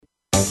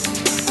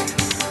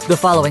The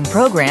following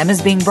program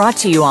is being brought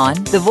to you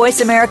on the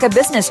Voice America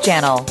Business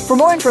Channel. For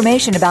more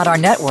information about our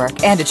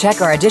network and to check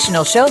our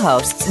additional show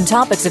hosts and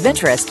topics of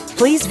interest,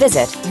 please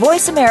visit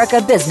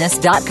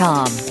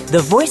voiceamericabusiness.com.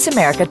 The Voice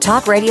America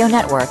Talk Radio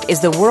Network is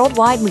the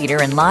worldwide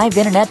leader in live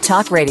Internet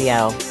talk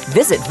radio.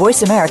 Visit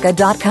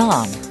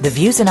voiceamerica.com. The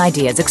views and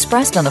ideas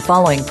expressed on the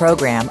following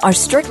program are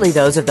strictly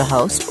those of the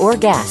host or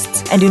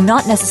guests and do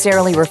not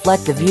necessarily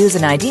reflect the views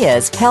and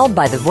ideas held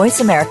by the Voice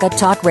America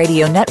Talk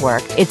Radio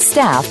Network, its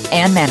staff,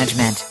 and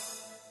management.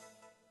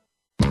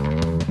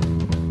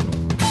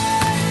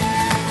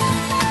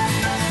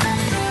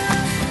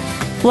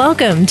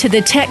 Welcome to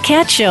the Tech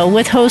Cat Show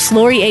with host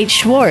Lori H.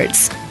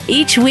 Schwartz.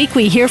 Each week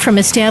we hear from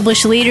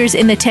established leaders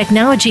in the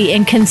technology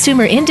and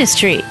consumer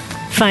industry.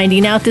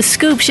 Finding out the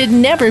scoop should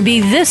never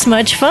be this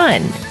much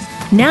fun.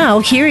 Now,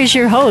 here is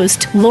your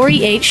host,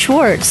 Lori H.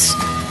 Schwartz.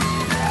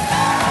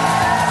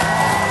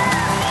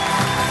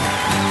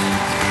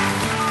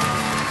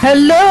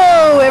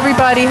 Hello,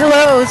 everybody.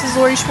 Hello, this is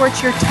Lori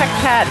Schwartz, your Tech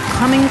Cat,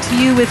 coming to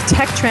you with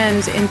tech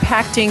trends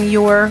impacting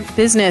your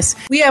business.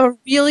 We have a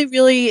really,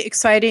 really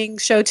exciting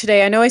show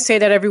today. I know I say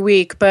that every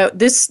week, but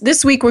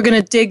this week we're going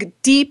to dig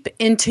deep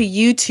into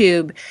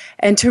YouTube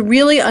and to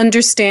really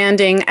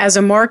understanding as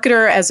a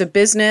marketer, as a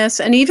business,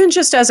 and even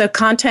just as a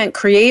content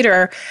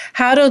creator,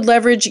 how to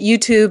leverage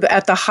YouTube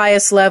at the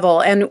highest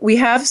level. And we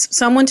have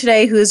someone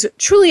today who is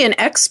truly an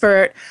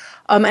expert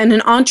and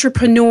an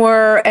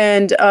entrepreneur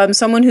and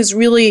someone who's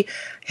really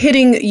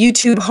hitting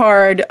YouTube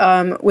hard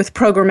with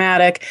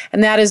programmatic.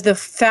 And that is the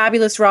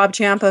fabulous Rob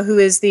Ciampa, who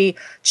is the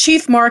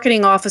Chief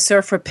Marketing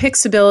Officer for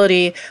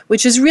Pixability,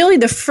 which is really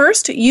the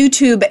first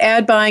YouTube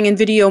ad buying and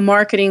video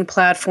marketing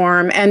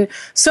platform. And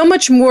so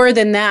much more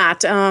than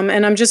that.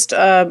 And I'm just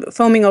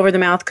foaming over the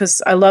mouth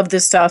because I love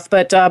this stuff.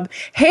 But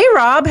hey,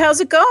 Rob, how's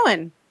it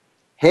going?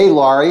 Hey,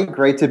 Laurie,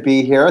 great to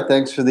be here.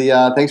 Thanks for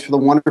the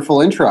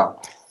wonderful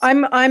intro.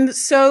 I'm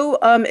so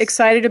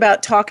excited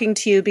about talking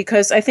to you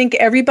because I think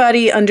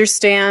everybody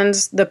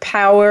understands the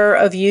power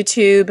of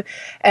YouTube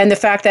and the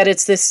fact that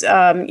it's this,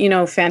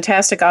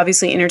 fantastic,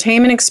 obviously,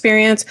 entertainment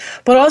experience,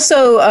 but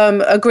also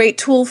a great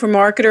tool for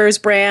marketers,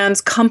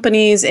 brands,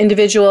 companies,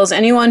 individuals,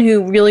 anyone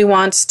who really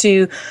wants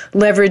to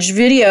leverage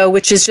video,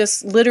 which is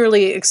just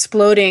literally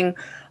exploding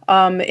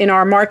in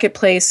our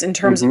marketplace in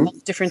terms of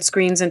different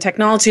screens and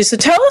technology. So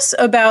tell us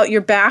about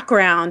your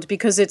background,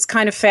 because it's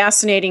kind of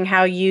fascinating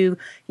how you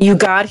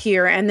got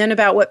here, and then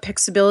about what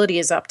Pixability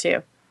is up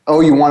to.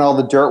 Oh, you want all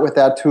the dirt with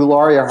that too,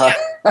 Laurie? I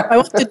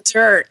want the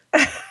dirt.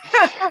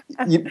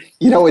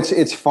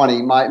 It's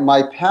funny.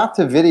 My path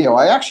to video,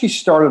 I actually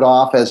started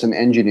off as an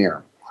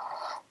engineer.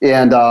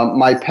 And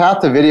my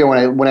path to video,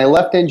 when I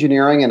left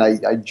engineering and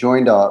I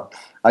joined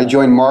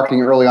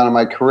marketing early on in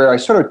my career, I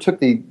sort of took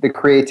the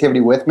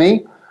creativity with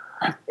me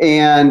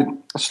and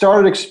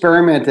started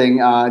experimenting,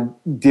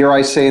 dare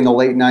I say, in the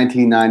late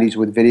 1990s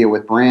with video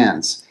with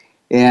brands.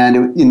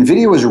 And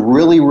video was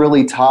really,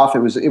 really tough. It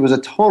was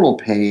a total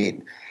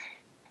pain.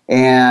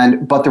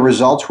 But the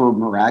results were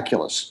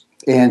miraculous.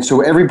 And so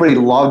everybody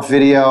loved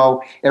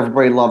video.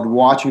 Everybody loved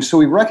watching. So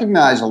we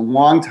recognized a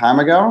long time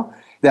ago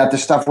that the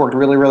stuff worked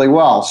really, really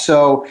well.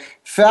 So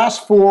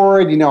fast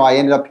forward, I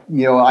ended up,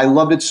 I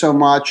loved it so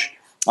much.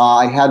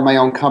 I had my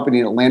own company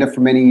in Atlanta for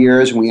many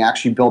years, and we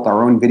actually built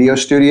our own video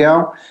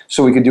studio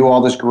so we could do all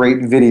this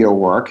great video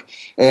work.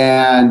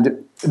 And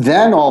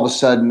then all of a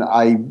sudden,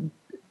 I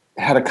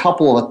had a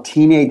couple of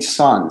teenage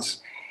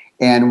sons.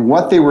 And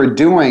what they were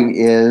doing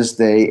is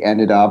they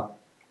ended up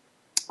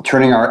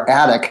turning our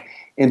attic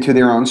into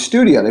their own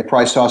studio. They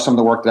probably saw some of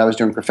the work that I was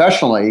doing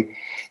professionally.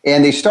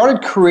 And they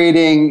started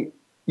creating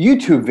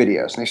YouTube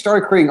videos. And they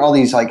started creating all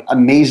these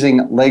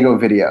amazing Lego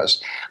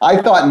videos. I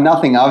thought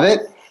nothing of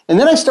it. And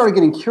then I started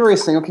getting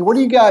curious, saying, okay, what are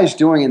you guys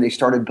doing? And they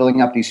started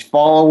building up these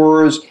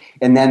followers.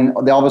 And then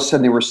all of a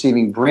sudden they were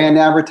receiving brand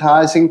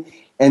advertising.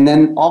 And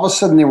then all of a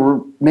sudden they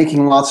were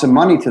making lots of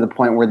money to the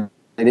point where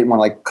they didn't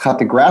want to cut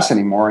the grass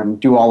anymore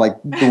and do all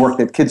the work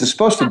that kids are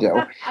supposed to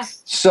do.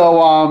 So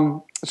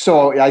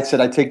I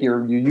said, I'd take your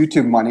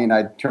YouTube money and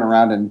I'd turn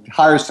around and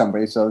hire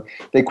somebody. So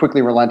they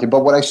quickly relented.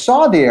 But what I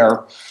saw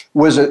there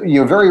was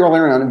very early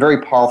on a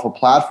very powerful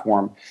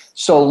platform.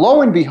 So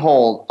lo and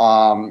behold,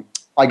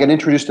 I got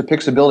introduced to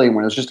Pixability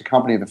when it was just a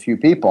company of a few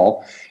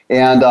people,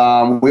 and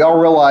we all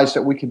realized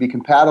that we could be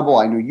compatible.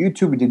 I knew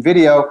YouTube, we did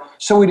video,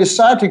 so we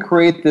decided to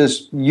create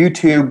this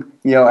YouTube,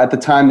 at the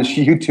time, this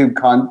YouTube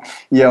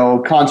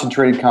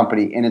concentrated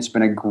company, and it's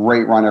been a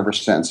great run ever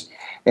since.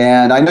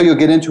 And I know you'll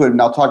get into it,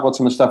 and I'll talk about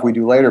some of the stuff we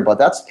do later, but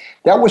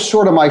that was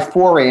sort of my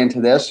foray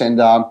into this, and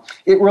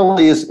it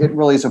really is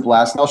a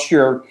blast. And I'll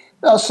share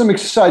some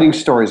exciting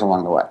stories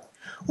along the way.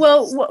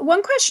 Well,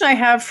 one question I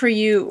have for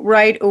you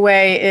right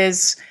away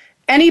is,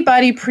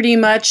 anybody pretty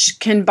much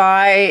can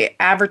buy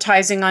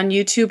advertising on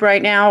YouTube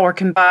right now, or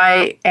can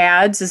buy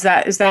ads. Is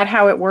that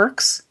how it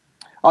works?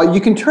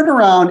 You can turn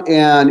around,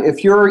 and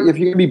if you're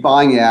going to be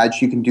buying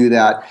ads, you can do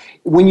that.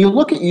 When you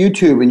look at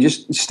YouTube and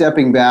just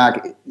stepping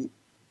back,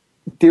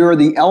 there are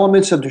the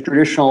elements of the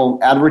traditional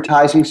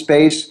advertising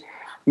space.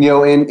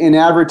 In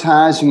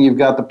advertising, you've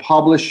got the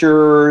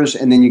publishers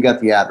and then you got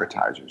the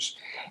advertisers.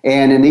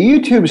 And in the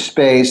YouTube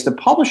space, the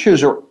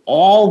publishers are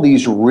all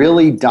these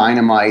really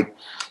dynamite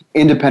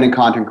independent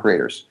content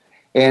creators.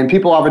 And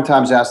people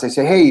oftentimes ask, they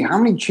say, hey, how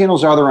many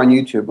channels are there on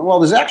YouTube? Well,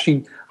 there's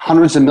actually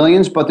hundreds of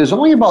millions, but there's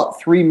only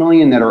about 3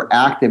 million that are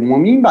active. And what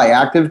I mean by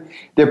active,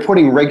 they're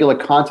putting regular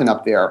content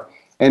up there.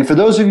 And for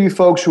those of you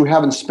folks who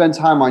haven't spent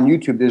time on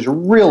YouTube, there's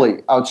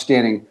really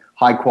outstanding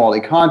high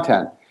quality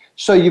content.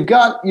 So you've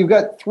got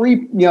basically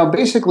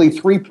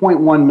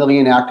 3.1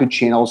 million active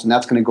channels, and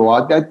that's going to go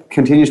out. That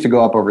continues to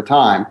go up over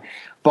time.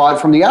 But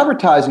from the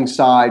advertising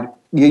side,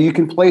 you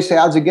can place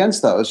ads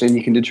against those, and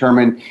you can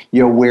determine,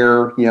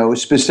 where,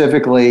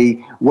 specifically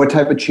what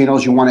type of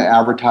channels you want to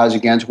advertise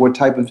against, what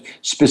type of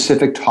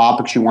specific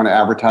topics you want to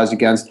advertise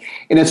against,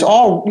 and it's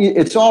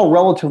all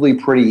relatively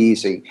pretty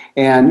easy.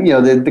 And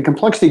the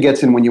complexity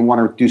gets in when you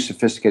want to do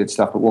sophisticated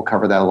stuff, but we'll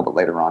cover that a little bit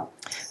later on.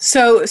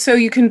 So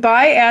you can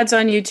buy ads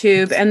on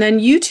YouTube, and then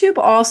YouTube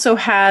also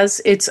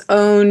has its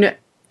own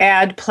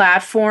ad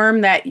platform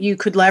that you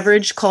could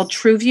leverage called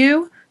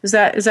TrueView. Is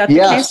that the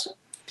case?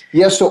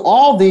 Yes, so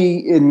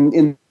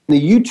in the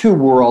YouTube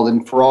world,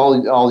 and for all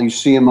you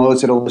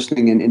CMOs that are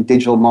listening and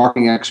digital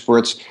marketing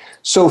experts,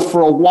 so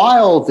for a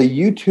while, the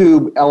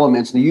YouTube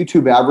elements, the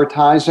YouTube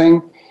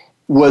advertising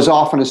was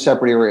often a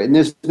separate area. And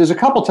there's a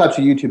couple types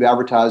of YouTube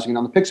advertising. And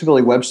on the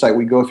Pixability website,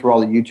 we go through all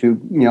the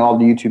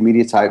YouTube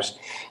media types.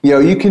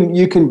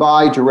 You can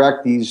buy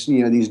direct these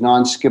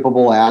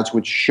non-skippable ads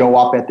which show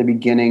up at the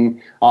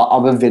beginning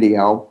of a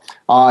video.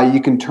 You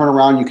can turn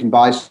around, you can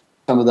buy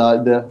some of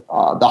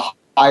the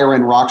higher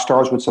end rock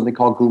stars with something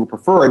called Google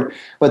Preferred.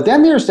 But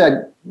then there's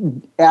that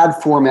ad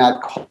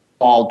format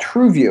called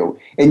TrueView,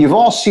 and you've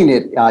all seen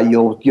it.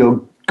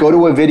 You'll go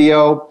to a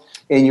video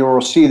and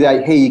you'll see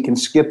that, hey, you can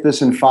skip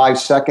this in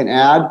 5-second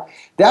ad.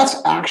 That's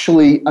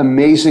actually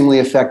amazingly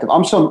effective.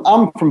 I'm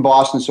from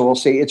Boston, so we'll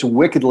say it's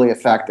wickedly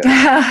effective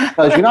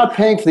because you're not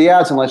paying for the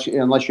ads unless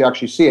you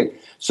actually see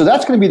it. So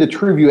that's going to be the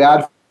TrueView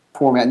ad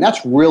format, and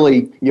that's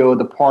really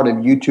the part of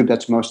YouTube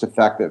that's most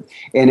effective.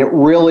 And it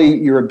really,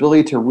 your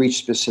ability to reach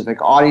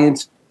specific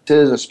audiences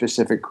or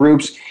specific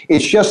groups,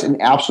 it's just an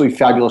absolutely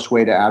fabulous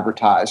way to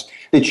advertise.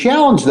 The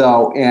challenge,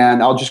 though,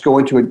 and I'll just go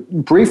into it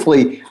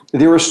briefly,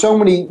 there are so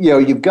many,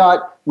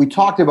 we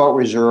talked about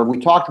Reserve, we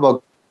talked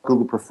about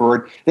Google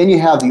Preferred, then you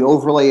have the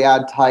overlay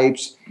ad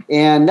types,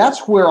 and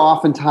that's where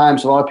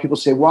oftentimes a lot of people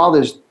say, well,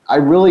 I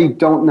really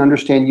don't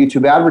understand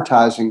YouTube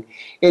advertising.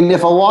 And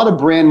if a lot of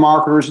brand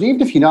marketers, and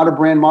even if you're not a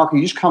brand marketer,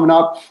 you're just coming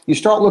up, you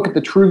start looking at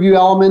the TrueView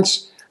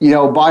elements,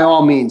 by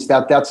all means,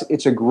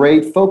 it's a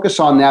great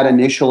focus on that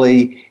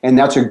initially, and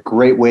that's a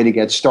great way to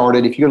get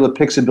started. If you go to the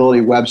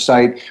Pixability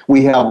website,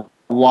 we have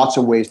lots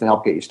of ways to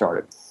help get you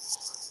started.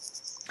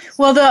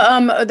 Well,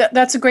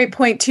 that's a great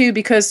point, too,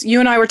 because you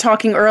and I were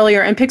talking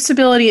earlier, and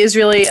Pixability is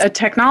really a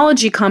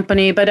technology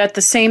company, but at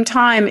the same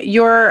time,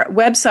 your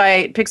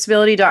website,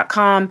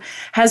 pixability.com,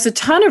 has a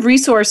ton of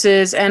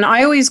resources, and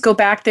I always go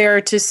back there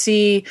to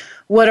see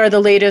what are the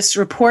latest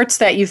reports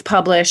that you've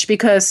published,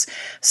 because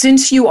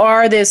since you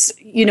are this,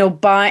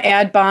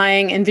 ad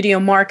buying and video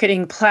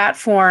marketing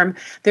platform,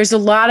 there's a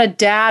lot of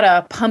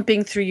data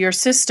pumping through your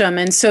system,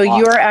 and so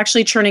you're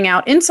actually churning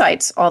out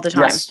insights all the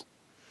time.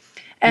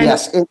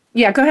 Yes. And,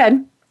 yeah, go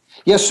ahead.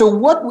 Yeah. So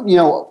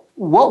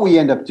what we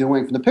end up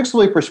doing from the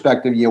Pixability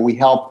perspective, we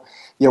help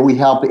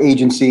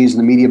agencies and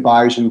the media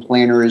buyers and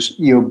planners,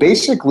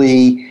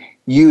 basically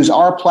use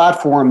our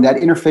platform that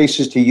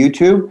interfaces to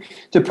YouTube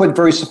to put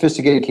very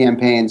sophisticated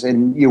campaigns.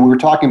 And we were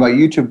talking about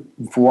YouTube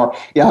before.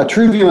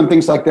 TrueView and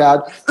things like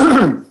that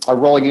are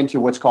rolling into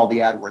what's called the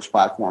AdWords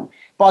platform.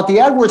 But the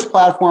AdWords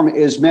platform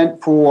is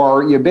meant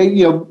for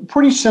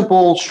pretty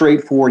simple,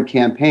 straightforward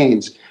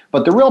campaigns.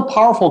 But the real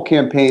powerful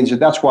campaigns,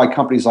 and that's why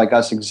companies like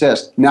us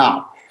exist.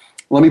 Now,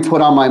 let me put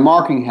on my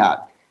marketing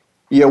hat.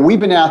 We've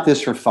been at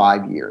this for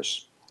 5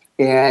 years.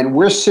 And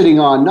we're sitting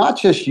on not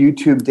just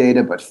YouTube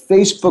data, but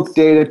Facebook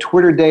data,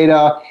 Twitter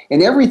data,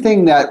 and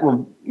everything that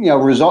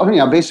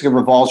basically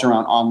revolves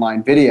around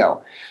online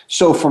video.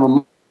 So from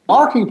a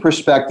marketing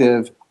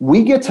perspective,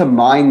 we get to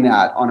mine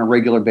that on a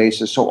regular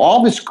basis. So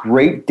all this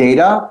great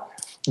data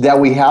that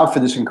we have for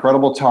this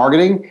incredible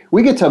targeting,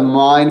 we get to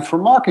mine for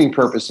marketing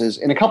purposes.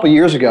 And a couple of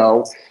years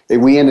ago,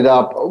 we ended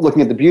up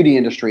looking at the beauty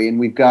industry, and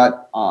we've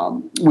got a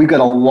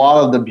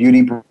lot of the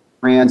beauty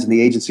brands and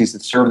the agencies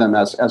that serve them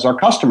as our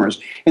customers.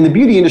 And the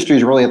beauty industry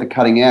is really at the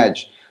cutting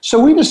edge. So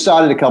we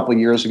decided a couple of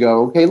years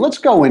ago, okay, let's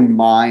go and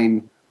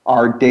mine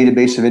our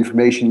database of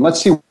information.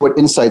 Let's see what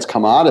insights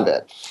come out of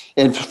it.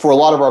 And for a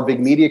lot of our big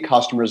media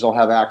customers, they'll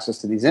have access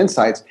to these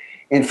insights.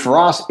 And for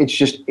us, it's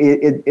just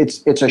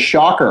it's a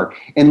shocker.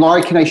 And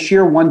Laurie, can I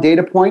share one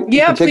data point?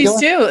 Yeah, please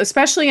do,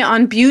 especially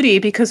on beauty,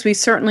 because we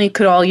certainly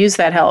could all use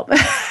that help.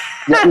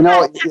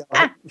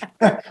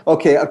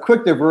 Okay, a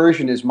quick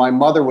diversion is my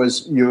mother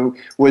was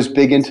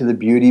big into the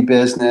beauty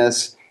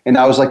business, and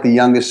I was like the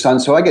youngest son,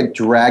 so I get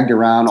dragged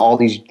around all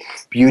these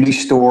beauty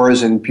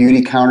stores and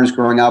beauty counters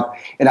growing up,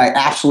 and I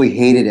absolutely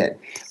hated it.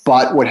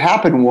 But what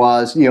happened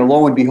was,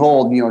 lo and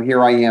behold,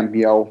 here I am,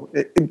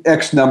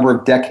 X number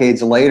of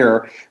decades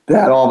later,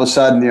 that all of a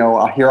sudden,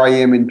 here I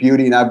am in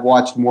beauty, and I've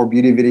watched more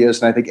beauty videos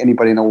than I think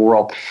anybody in the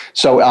world.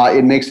 So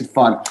it makes it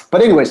fun.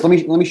 But anyways, let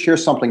me share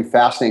something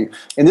fascinating,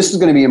 and this is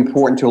going to be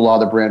important to a lot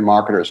of the brand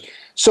marketers.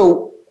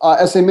 So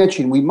as I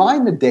mentioned, we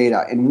mined the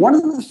data, and one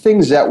of the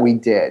things that we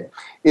did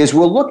is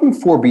we're looking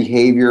for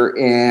behavior,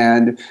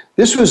 and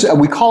this was,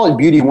 we call it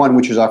Beauty One,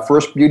 which is our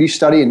first beauty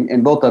study,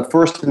 and both the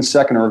first and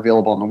second are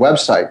available on the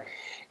website.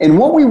 And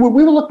what we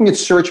were looking at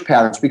search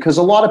patterns, because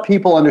a lot of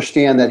people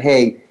understand that,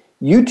 hey,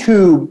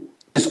 YouTube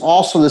is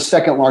also the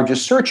second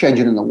largest search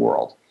engine in the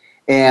world,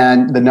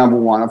 and the number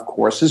one, of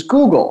course, is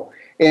Google.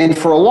 And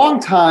for a long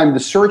time, the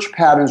search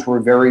patterns were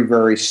very,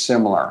 very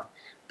similar.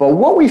 But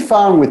what we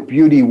found with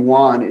Beauty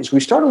One is we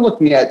started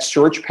looking at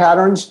search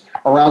patterns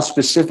around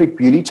specific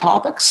beauty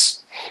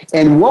topics.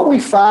 And what we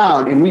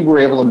found, and we were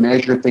able to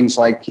measure things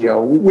like,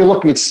 we're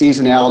looking at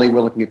seasonality,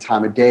 we're looking at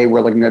time of day,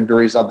 we're looking at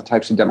various other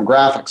types of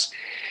demographics.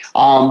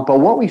 But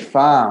what we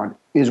found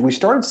is we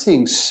started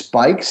seeing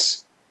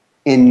spikes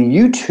in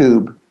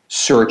YouTube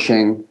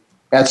searching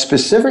at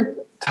specific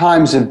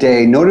times of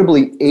day,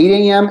 notably 8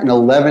 a.m. and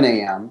 11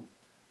 a.m.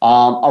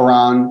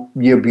 Around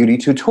beauty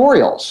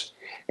tutorials.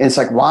 And it's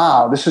like,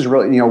 wow, this is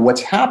really,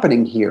 what's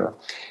happening here.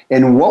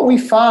 And what we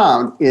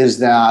found is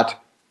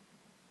that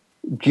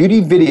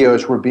beauty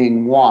videos were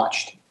being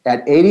watched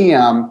at 8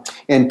 a.m.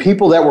 and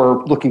people that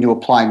were looking to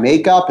apply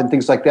makeup and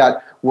things like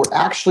that were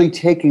actually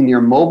taking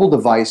their mobile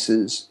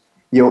devices,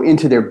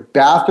 into their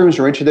bathrooms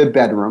or into their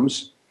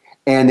bedrooms,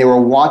 and they were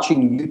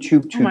watching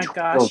YouTube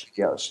tutorial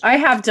videos. I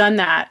have done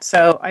that,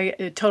 so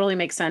it totally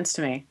makes sense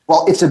to me.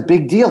 Well, it's a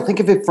big deal. Think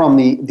of it from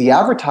the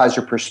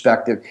advertiser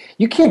perspective.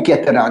 You can't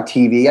get that on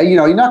TV.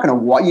 You're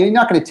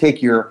not going to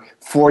take your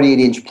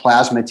 48-inch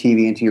plasma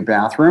TV into your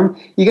bathroom.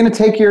 You're going to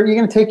take your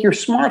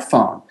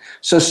smartphone.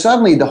 So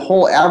suddenly the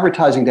whole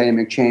advertising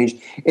dynamic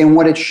changed, and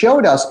what it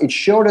showed us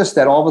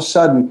that all of a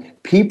sudden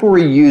people were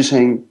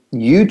using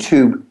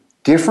YouTube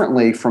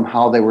differently from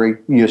how they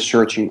were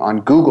searching on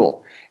Google.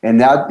 And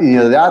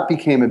that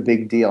became a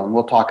big deal, and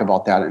we'll talk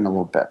about that in a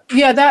little bit.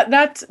 Yeah,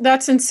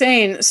 that's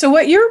insane. So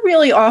what you're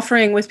really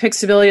offering with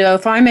Pixability, though,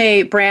 if I'm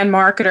a brand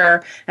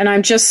marketer and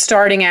I'm just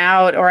starting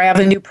out, or I have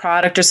a new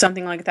product or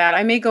something like that,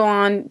 I may go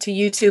on to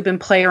YouTube and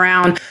play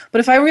around.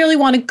 But if I really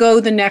want to go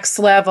the next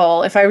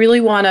level, if I really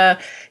want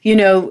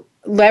to,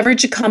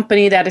 leverage a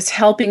company that is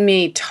helping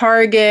me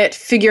target,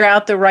 figure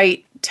out the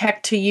right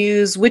tech to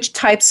use, which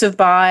types of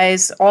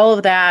buys, all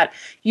of that,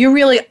 you're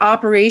really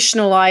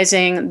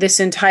operationalizing this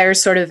entire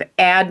sort of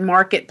ad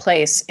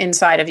marketplace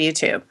inside of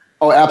YouTube.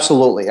 Oh,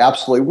 absolutely.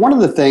 Absolutely. One of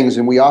the things,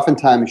 and we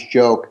oftentimes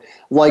joke,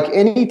 like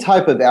any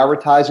type of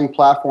advertising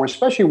platform,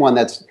 especially one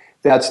that's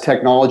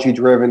technology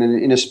driven,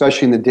 and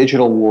especially in the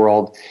digital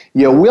world,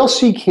 we'll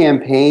see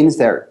campaigns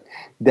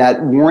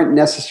that weren't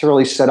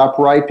necessarily set up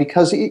right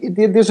because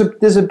there's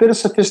a bit of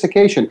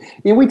sophistication.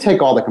 We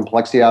take all the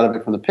complexity out of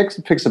it from the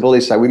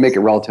Pixability side. We make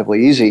it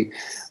relatively easy.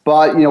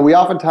 But, we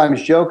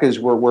oftentimes joke is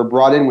we're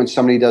brought in when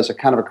somebody does a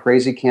kind of a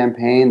crazy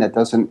campaign that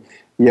doesn't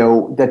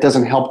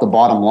help the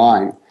bottom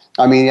line.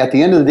 I mean, at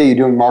the end of the day, you're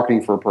doing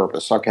marketing for a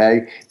purpose,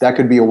 okay? That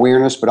could be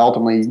awareness, but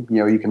ultimately,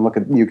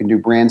 you can do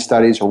brand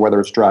studies, or whether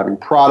it's driving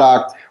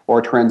product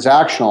or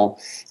transactional.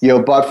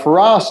 But for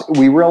us,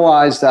 we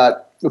realized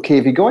that, okay,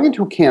 if you're going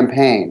into a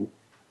campaign,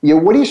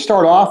 what do you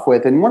start off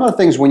with? And one of the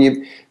things when you've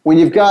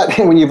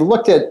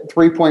looked at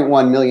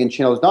 3.1 million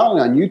channels, not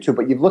only on YouTube,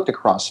 but you've looked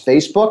across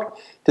Facebook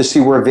to see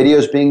where video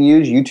is being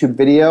used, YouTube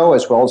video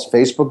as well as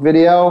Facebook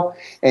video,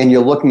 and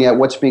you're looking at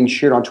what's being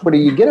shared on Twitter,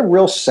 you get a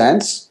real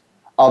sense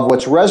of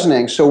what's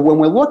resonating. So when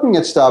we're looking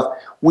at stuff,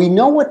 we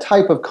know what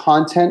type of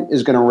content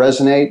is going to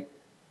resonate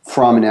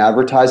from an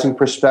advertising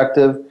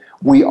perspective.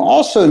 We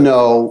also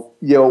know,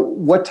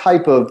 what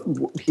type of,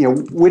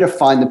 where to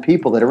find the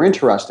people that are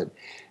interested.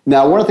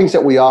 Now, one of the things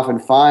that we often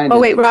find... Oh,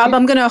 wait, Rob,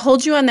 I'm going to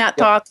hold you on that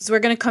thought because we're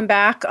going to come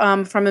back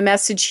from a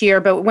message here.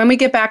 But when we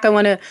get back, I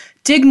want to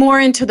dig more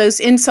into those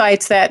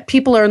insights that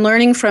people are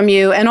learning from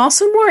you, and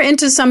also more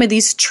into some of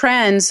these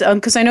trends,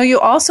 because I know you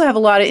also have a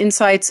lot of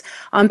insights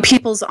on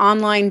people's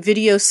online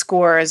video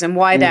scores and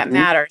why that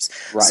matters.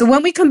 Right. So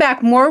when we come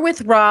back, more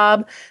with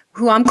Rob,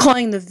 who I'm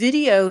calling the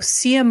Video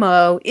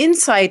CMO,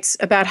 insights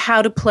about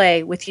how to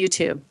play with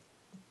YouTube.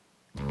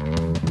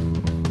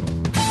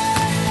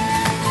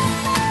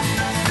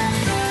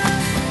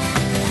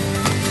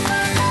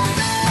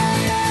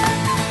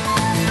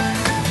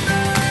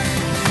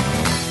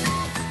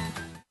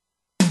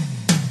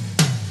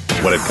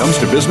 When it comes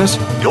to business,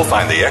 you'll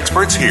find the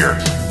experts here.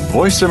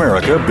 Voice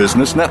America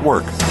Business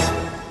Network.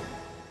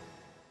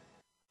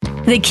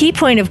 The key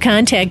point of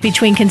contact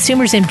between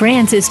consumers and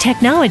brands is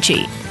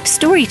technology.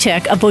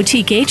 StoryTech, a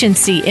boutique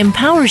agency,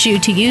 empowers you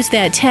to use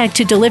that tech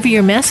to deliver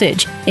your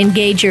message,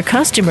 engage your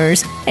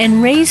customers,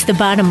 and raise the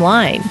bottom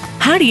line.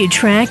 How do you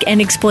track and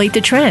exploit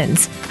the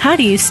trends? How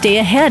do you stay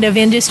ahead of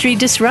industry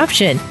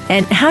disruption?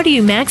 And how do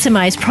you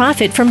maximize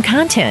profit from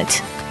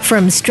content?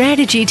 From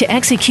strategy to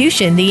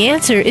execution, the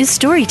answer is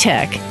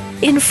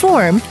StoryTech.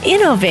 Inform,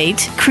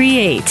 innovate,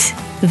 create.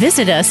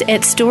 Visit us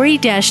at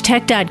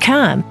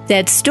story-tech.com.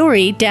 That's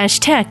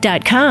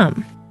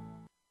story-tech.com.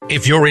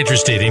 If you're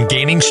interested in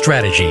gaining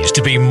strategies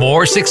to be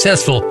more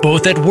successful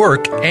both at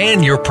work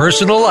and your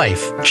personal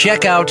life,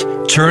 check out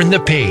Turn the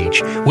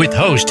Page with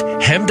host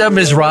Hemda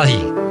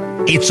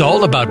Mizrahi. It's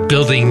all about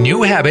building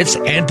new habits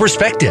and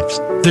perspectives.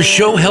 The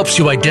show helps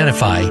you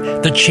identify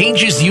the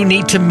changes you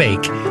need to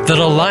make that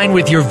align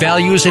with your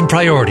values and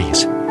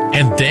priorities,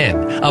 and then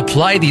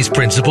apply these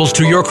principles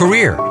to your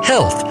career,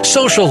 health,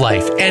 social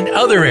life, and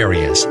other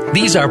areas.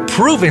 These are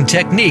proven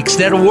techniques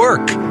that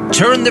work.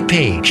 Turn the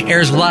Page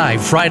airs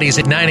live Fridays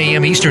at 9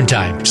 a.m. Eastern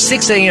Time,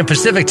 6 a.m.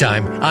 Pacific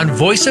Time on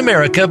Voice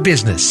America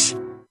Business.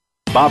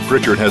 Bob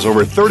Pritchard has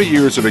over 30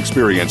 years of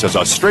experience as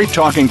a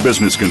straight-talking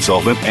business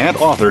consultant and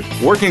author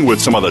working with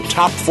some of the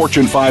top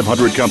Fortune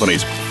 500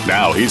 companies.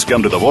 Now he's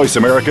come to the Voice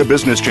America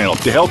Business Channel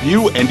to help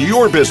you and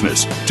your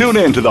business. Tune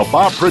in to the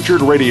Bob Pritchard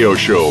Radio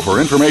Show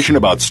for information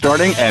about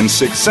starting and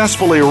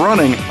successfully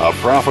running a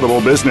profitable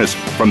business.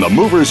 From the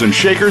movers and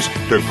shakers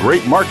to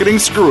great marketing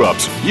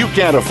screw-ups, you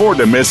can't afford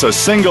to miss a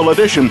single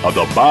edition of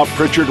the Bob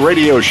Pritchard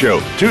Radio Show.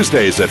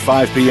 Tuesdays at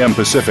 5 p.m.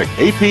 Pacific,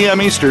 8 p.m.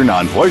 Eastern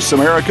on Voice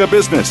America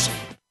Business.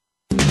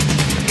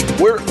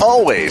 We're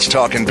always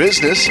talking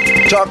business.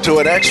 Talk to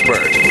an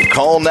expert.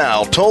 Call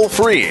now toll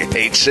free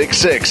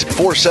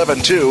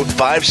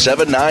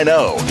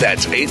 866-472-5790.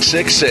 That's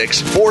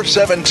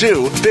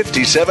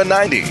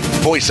 866-472-5790.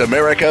 Voice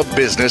America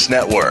Business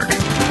Network.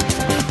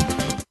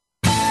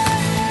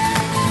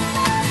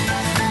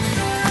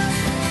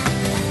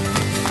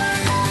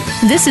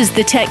 This is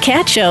the Tech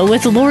Cat Show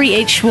with Lori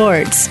H.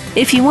 Schwartz.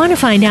 If you want to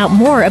find out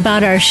more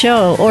about our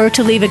show or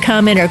to leave a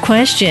comment or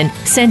question,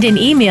 send an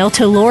email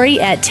to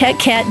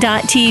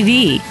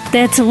lori@techcat.tv.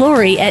 That's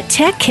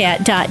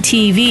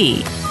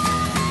lori@techcat.tv.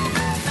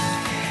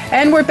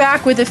 And we're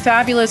back with the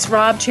fabulous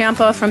Rob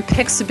Ciampa from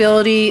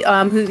Pixability.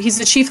 He's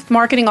the Chief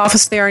Marketing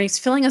Officer there, and he's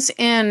filling us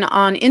in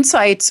on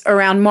insights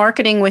around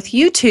marketing with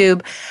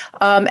YouTube.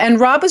 And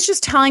Rob was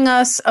just telling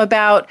us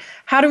about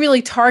how to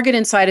really target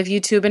inside of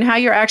YouTube and how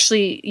you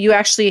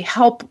actually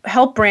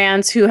help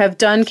brands who have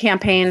done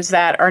campaigns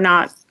that are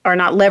not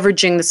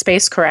leveraging the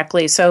space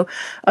correctly. So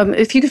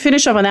if you could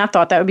finish up on that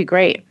thought, that would be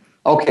great.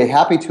 Okay,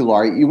 happy to,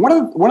 Laurie.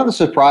 One of the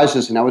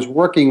surprises, and I was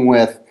working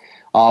with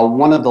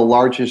one of the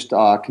largest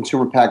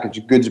consumer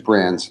packaged goods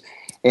brands,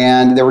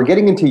 and they were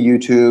getting into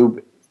YouTube,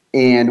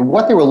 and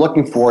what they were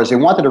looking for is they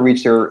wanted to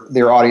reach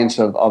their audience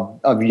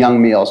of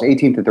young males,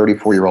 18 to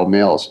 34-year-old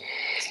males,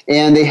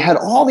 and they had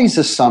all these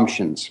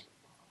assumptions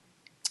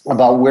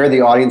about where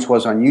the audience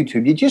was on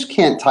YouTube. You just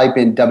can't type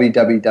in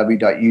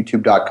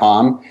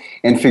www.youtube.com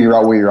and figure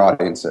out where your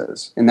audience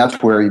is, and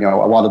that's where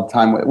a lot of the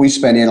time we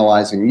spend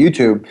analyzing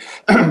YouTube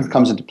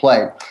comes into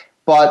play.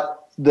 But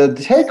the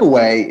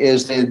takeaway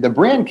is the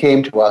brand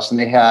came to us and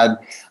they had,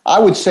 I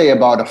would say,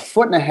 about a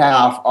foot and a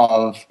half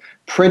of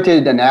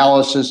printed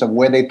analysis of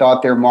where they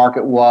thought their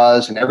market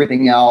was and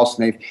everything else.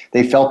 And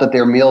they felt that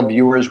their male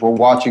viewers were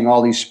watching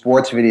all these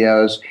sports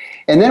videos.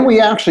 And then we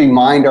actually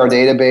mined our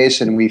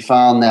database and we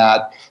found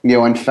that,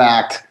 in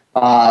fact,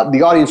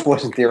 the audience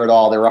wasn't there at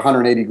all. They were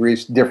 180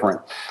 degrees different.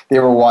 They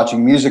were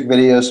watching music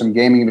videos, some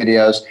gaming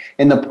videos.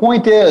 And the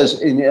point is,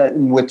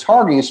 with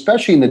targeting,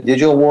 especially in the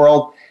digital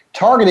world,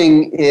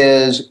 targeting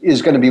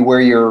is going to be where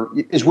your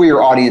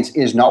audience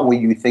is, not where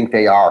you think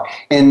they are.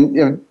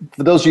 And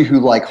for those of you who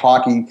like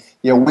hockey,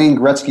 Wayne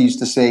Gretzky used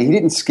to say he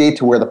didn't skate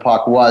to where the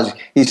puck was;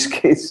 he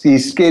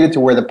skated to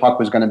where the puck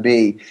was going to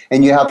be.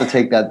 And you have to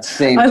take that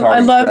same. I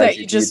love that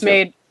you just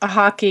made a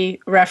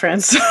hockey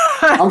reference.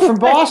 I'm from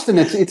Boston.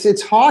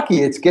 It's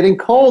hockey. It's getting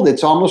cold.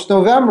 It's almost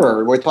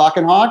November. We're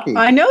talking hockey.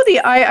 I know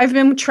I've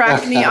been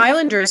tracking the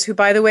Islanders, who,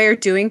 by the way, are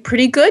doing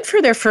pretty good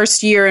for their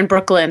first year in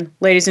Brooklyn,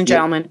 ladies and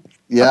gentlemen.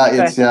 Yeah,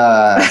 okay. It's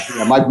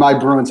my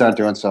Bruins aren't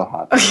doing so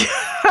hot.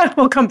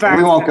 We'll come back.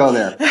 We won't go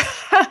there.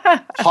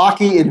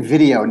 Hockey and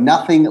video,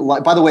 nothing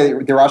like. By the way,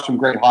 there are some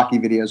great hockey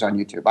videos on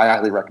YouTube. I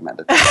highly recommend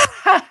it.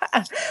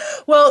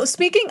 Well,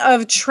 speaking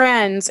of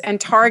trends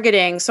and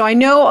targeting, so I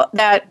know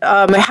that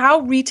how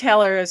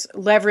retailers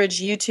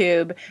leverage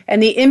YouTube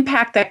and the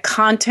impact that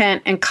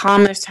content and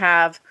commerce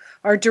have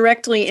are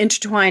directly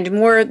intertwined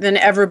more than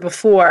ever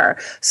before.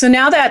 So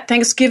now that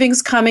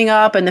Thanksgiving's coming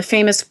up and the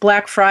famous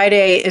Black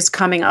Friday is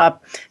coming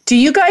up, do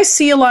you guys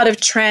see a lot of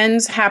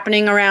trends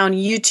happening around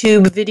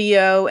YouTube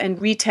video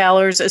and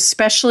retailers,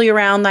 especially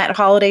around that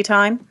holiday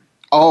time?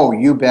 Oh,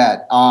 you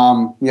bet.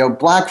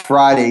 Black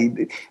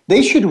Friday,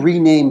 they should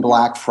rename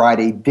Black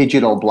Friday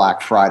Digital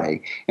Black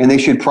Friday, and they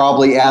should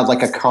probably add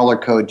like a color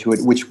code to it,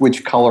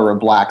 which color of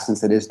black,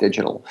 since it is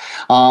digital.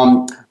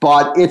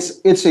 But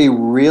it's a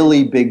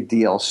really big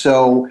deal.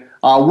 So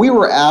We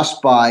were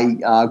asked by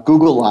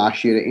Google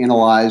last year to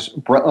analyze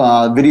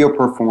video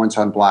performance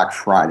on Black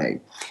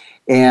Friday.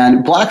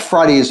 And Black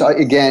Friday is,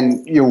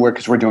 again,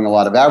 because we're doing a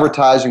lot of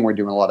advertising, we're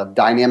doing a lot of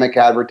dynamic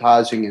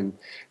advertising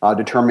and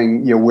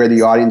determining where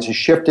the audience is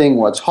shifting,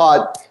 what's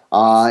hot,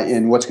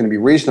 and what's going to be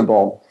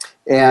reasonable.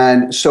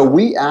 And so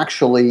we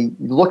actually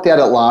looked at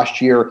it last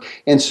year,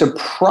 and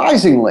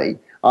surprisingly,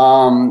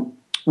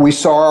 we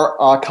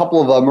saw a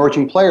couple of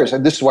emerging players.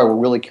 And this is why we're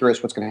really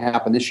curious what's going to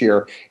happen this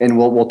year, and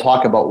we'll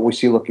talk about what we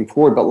see looking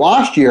forward. But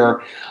last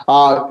year,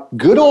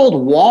 good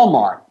old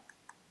Walmart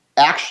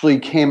actually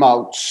came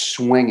out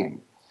swinging.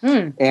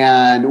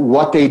 And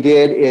what they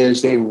did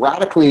is they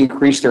radically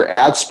increased their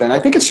ad spend. I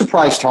think it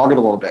surprised Target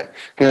a little bit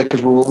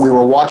because we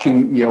were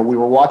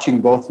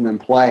watching both of them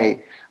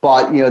play.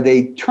 But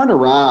they turned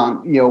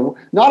around.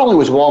 Not only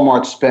was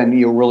Walmart's spend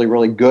really,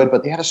 really good,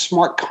 but they had a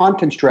smart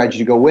content strategy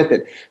to go with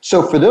it.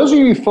 So for those of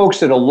you folks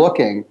that are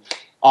looking,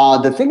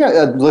 the thing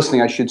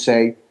listening, I should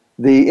say.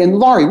 And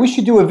Laurie, we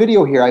should do a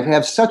video here. I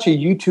have such a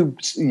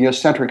YouTube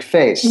centric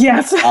face.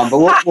 Yes. But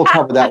we'll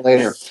cover that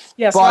later.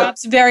 Yes, but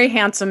Rob's a very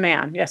handsome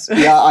man. Yes.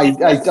 Yeah,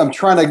 I'm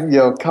trying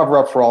to cover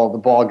up for all of the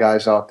bald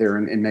guys out there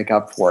and make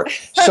up for it.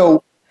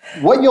 So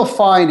what you'll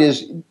find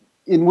is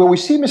when we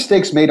see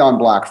mistakes made on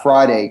Black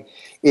Friday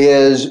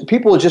is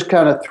people just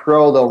kind of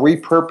they'll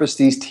repurpose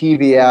these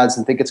TV ads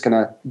and think it's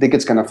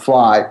gonna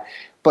fly.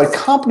 But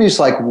companies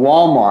like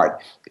Walmart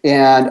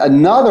and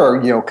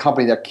another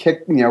company that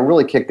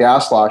really kicked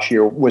ass last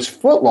year was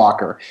Foot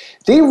Locker.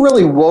 They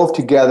really wove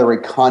together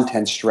a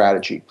content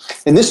strategy.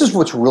 And this is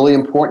what's really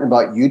important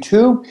about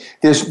YouTube.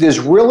 There's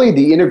really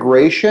the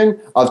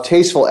integration of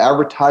tasteful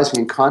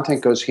advertising and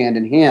content goes hand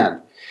in hand.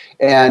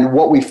 And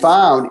what we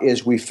found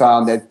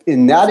that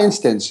in that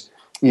instance,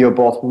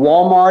 both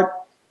Walmart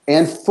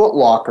and Foot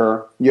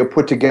Locker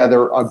put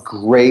together a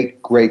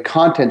great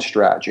content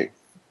strategy.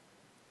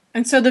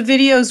 And so the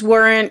videos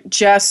weren't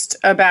just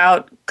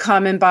about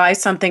come and buy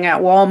something at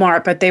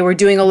Walmart, but they were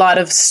doing a lot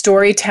of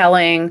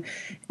storytelling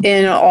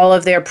in all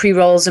of their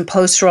pre-rolls and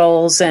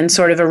post-rolls and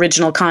sort of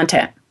original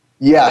content.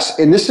 Yes,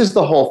 and this is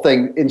the whole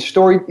thing. In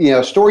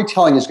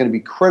storytelling is going to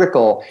be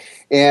critical.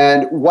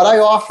 And what I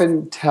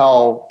often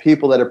tell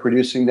people that are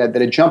producing that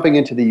are jumping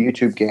into the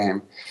YouTube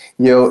game,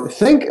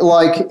 think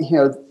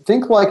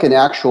like an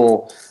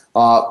actual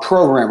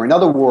programmer. In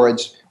other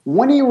words,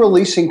 when are you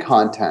releasing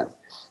content?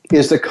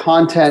 Is the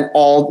content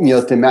all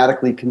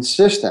thematically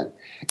consistent?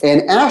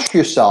 And ask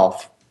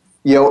yourself,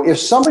 if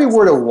somebody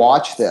were to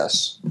watch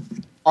this,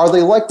 are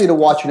they likely to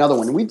watch another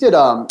one? We did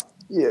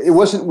it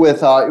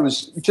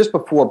was just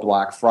before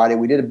Black Friday.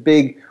 We did a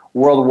big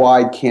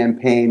worldwide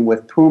campaign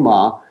with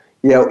Puma.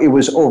 It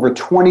was over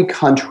 20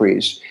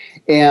 countries,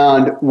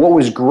 and what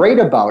was great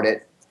about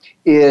it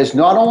is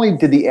not only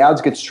did the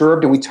ads get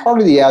served, and we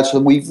targeted the ads, so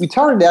we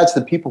targeted ads to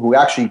the people who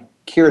actually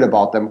cared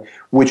about them,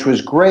 which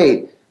was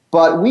great.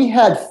 But we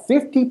had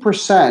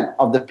 50%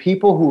 of the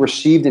people who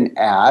received an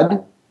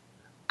ad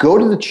go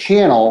to the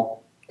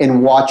channel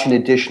and watch an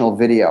additional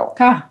video.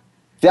 Huh.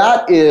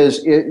 That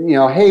is,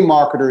 hey,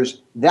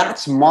 marketers,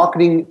 that's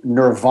marketing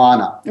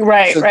nirvana.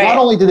 Right, so not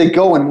only did they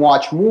go and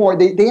watch more,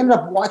 they ended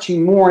up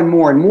watching more and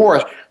more and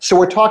more. So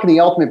we're talking the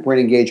ultimate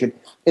brand engagement.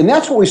 And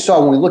that's what we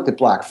saw when we looked at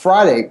Black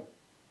Friday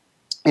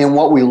and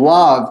what we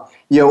loved,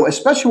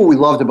 especially what we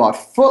loved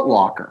about Foot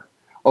Locker.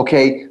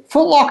 Okay,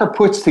 Foot Locker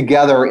puts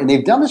together, and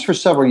they've done this for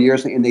several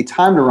years, and they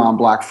timed around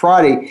Black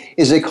Friday,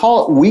 is they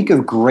call it Week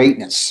of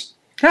Greatness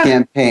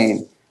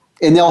campaign.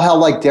 And they'll have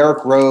like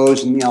Derrick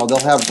Rose, and they'll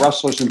have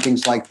wrestlers and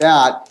things like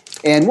that.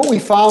 And what we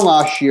found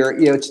last year,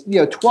 it's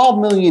 12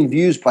 million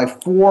views by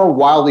 4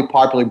 wildly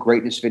popular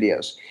greatness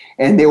videos,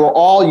 and they were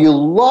all you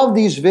love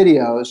these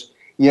videos.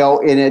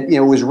 And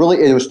it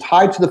was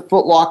tied to the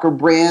Foot Locker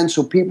brand,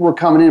 so people were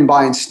coming in and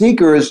buying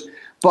sneakers,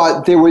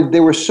 but they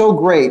were so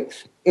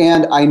great.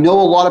 And I know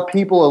a lot of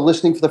people are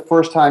listening for the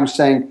first time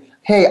saying,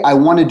 hey, I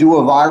want to do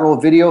a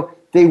viral video.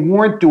 They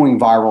weren't doing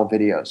viral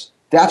videos.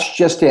 That's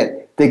just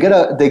it. They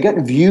got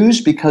views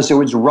because it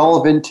was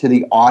relevant to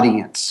the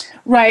audience.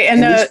 Right,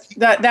 and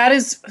that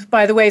is,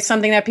 by the way,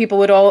 something that people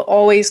would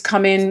always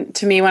come in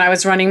to me when I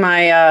was running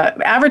my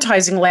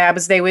advertising lab,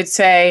 is they would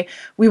say,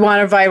 we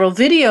want a viral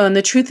video. And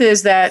the truth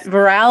is that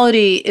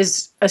virality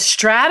is a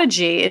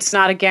strategy. It's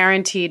not a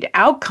guaranteed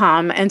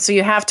outcome. And so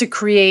you have to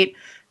create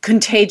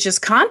contagious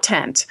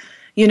content.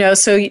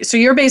 So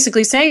you're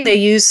basically saying they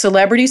used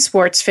celebrity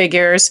sports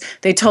figures,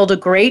 they told a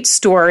great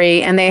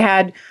story, and they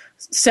had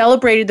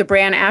celebrated the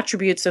brand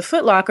attributes of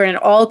Foot Locker, and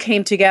it all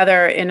came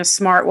together in a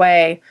smart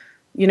way,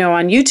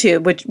 on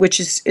YouTube, which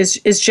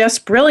is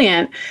just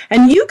brilliant.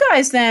 And you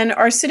guys then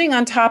are sitting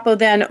on top of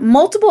then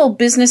multiple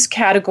business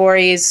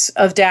categories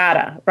of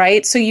data,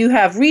 right? So you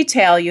have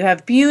retail, you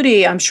have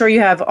beauty, I'm sure you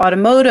have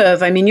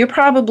automotive. I mean, you're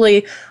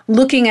probably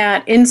looking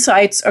at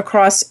insights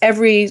across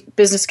every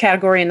business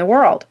category in the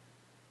world.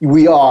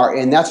 We are,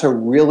 and that's a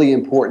really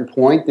important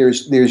point.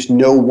 There's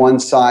no one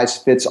size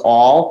fits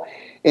all.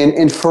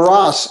 And for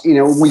us,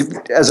 we,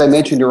 as I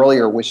mentioned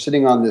earlier, we're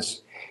sitting on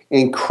this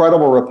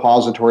incredible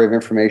repository of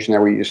information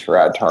that we use for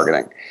ad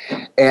targeting.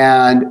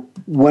 And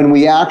when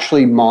we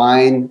actually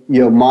mine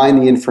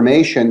the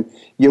information,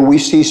 we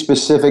see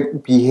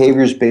specific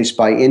behaviors based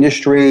by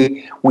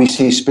industry. We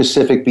see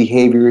specific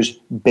behaviors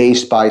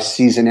based by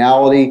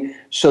seasonality.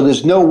 So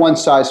there's no one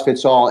size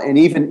fits all. And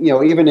even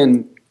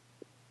in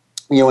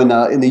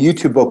the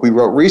YouTube book we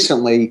wrote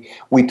recently,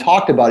 we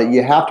talked about it.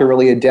 You have to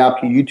really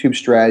adapt your YouTube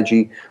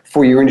strategy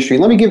for your industry.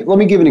 Let me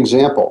give an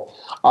example.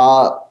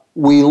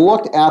 We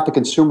looked at the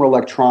consumer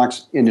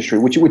electronics industry,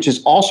 which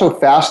is also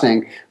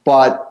fascinating,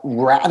 but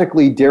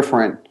radically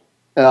different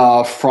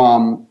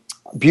from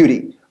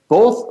beauty.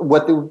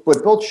 What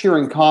both share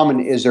in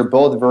common is they're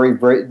both very,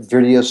 very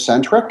video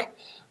centric.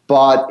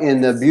 But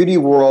in the beauty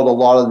world, a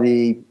lot of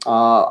the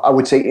I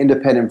would say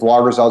independent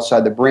vloggers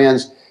outside the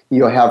brands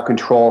have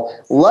control.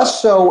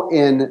 Less so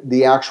in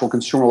the actual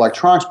consumer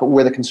electronics, but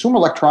where the consumer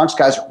electronics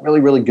guys are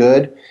really, really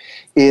good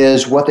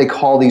is what they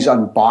call these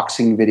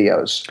unboxing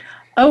videos.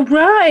 Oh,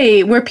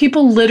 right. Where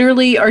people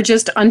literally are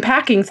just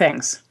unpacking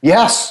things.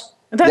 Yes.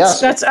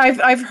 That's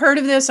I've heard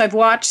of this. I've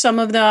watched some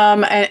of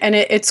them, and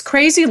it's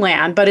crazy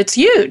land, but it's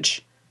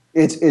huge.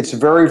 It's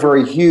very,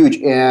 very huge.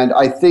 And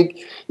I think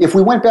if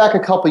we went back a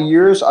couple of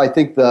years, I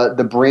think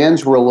the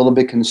brands were a little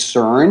bit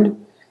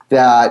concerned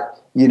that,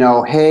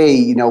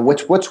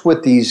 what's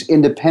with these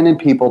independent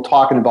people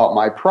talking about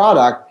my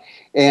product?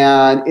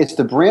 And it's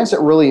the brands that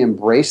really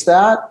embrace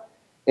that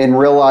and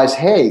realize,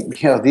 hey,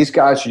 these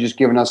guys are just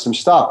giving us some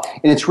stuff.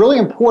 And it's really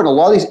important. A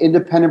lot of these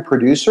independent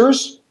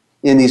producers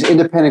and these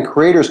independent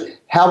creators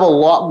have a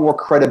lot more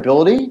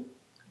credibility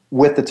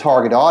with the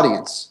target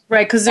audience.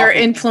 Right, because they're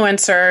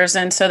influencers,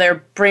 and so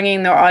they're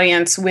bringing their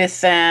audience with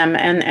them.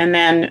 And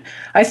then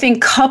I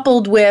think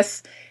coupled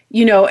with,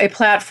 a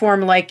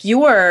platform like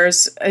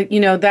yours,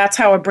 that's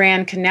how a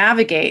brand can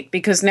navigate,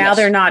 because now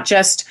they're not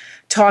just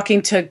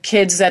talking to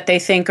kids that they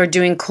think are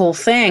doing cool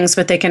things,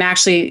 but they can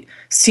actually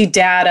see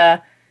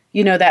data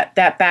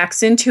that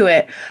backs into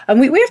it.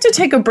 We have to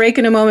take a break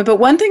in a moment, but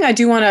one thing I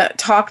do want to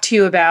talk to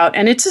you about,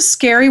 and it's a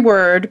scary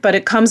word, but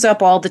it comes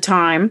up all the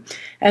time,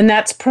 and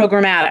that's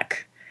programmatic.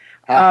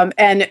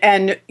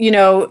 And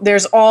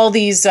there's all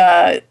these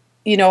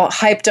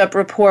hyped up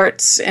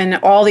reports and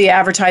all the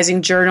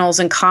advertising journals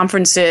and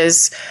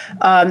conferences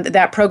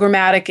that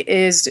programmatic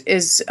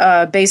is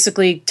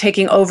basically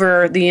taking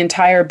over the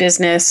entire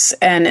business,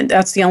 and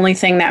that's the only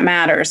thing that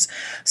matters.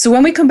 So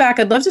when we come back,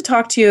 I'd love to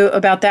talk to you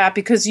about that,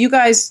 because you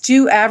guys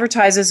do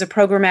advertise as a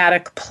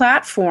programmatic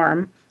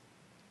platform,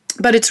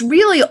 but it's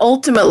really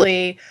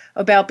ultimately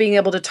about being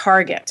able to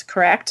target,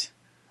 correct?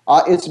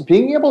 It's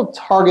being able to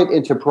target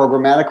and to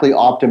programmatically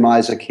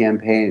optimize a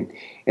campaign.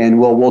 And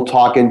we'll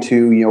talk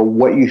into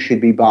what you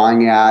should be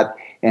buying at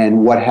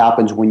and what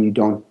happens when you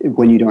don't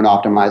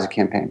optimize a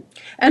campaign.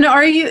 And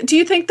do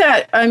you think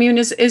that, are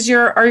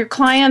your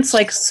clients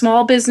like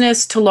small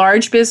business to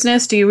large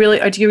business? Do you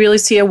really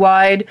see a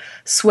wide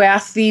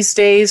swath these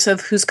days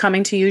of who's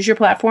coming to use your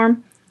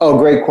platform? Oh,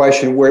 great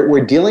question.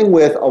 We're dealing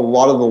with a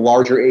lot of the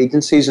larger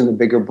agencies and the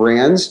bigger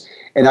brands,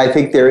 and I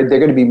think they're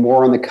going to be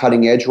more on the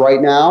cutting edge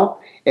right now.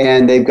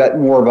 And they've got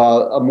more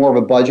of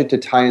a budget to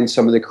tie in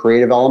some of the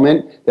creative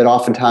element that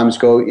oftentimes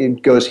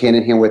goes hand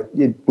in hand with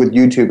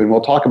YouTube. And we'll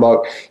talk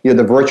about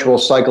the virtual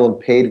cycle of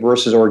paid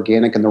versus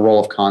organic and the role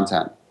of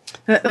content.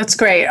 That's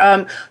great.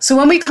 So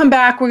when we come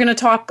back, we're going to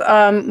talk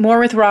more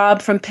with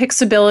Rob from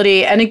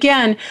Pixability. And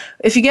again,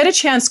 if you get a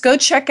chance, go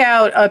check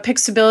out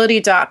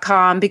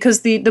Pixability.com, because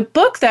the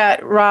book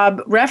that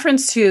Rob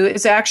referenced to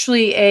is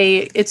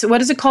actually what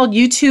is it called?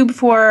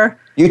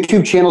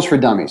 YouTube Channels for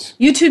Dummies.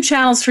 YouTube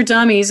Channels for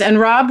Dummies. And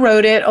Rob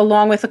wrote it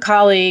along with a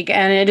colleague.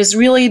 And it is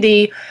really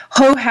the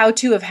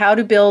how-to of how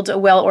to build a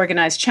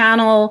well-organized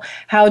channel,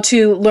 how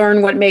to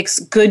learn what makes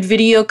good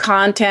video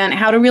content,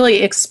 how to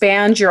really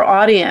expand your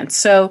audience.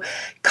 So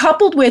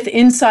coupled with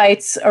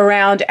insights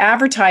around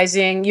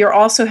advertising, you're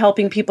also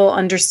helping people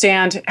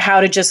understand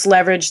how to just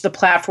leverage the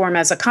platform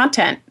as a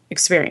content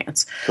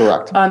experience.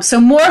 Correct.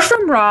 So more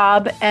from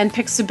Rob and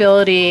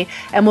Pixability,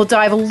 and we'll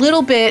dive a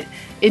little bit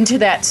into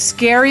that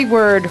scary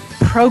word,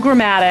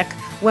 programmatic,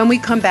 when we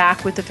come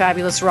back with the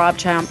fabulous Rob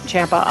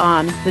Ciampa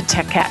on the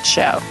Tech Cat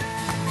Show.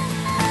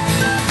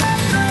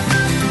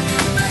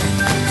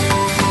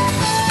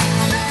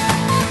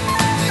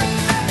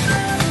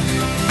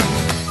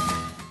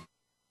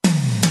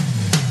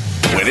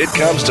 When it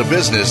comes to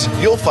business,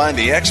 you'll find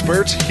the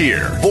experts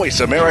here. Voice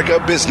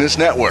America Business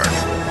Network.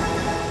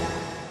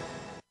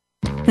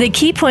 The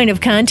key point of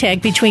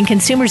contact between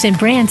consumers and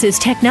brands is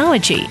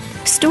technology.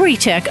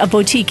 StoryTech, a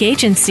boutique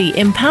agency,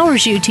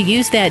 empowers you to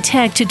use that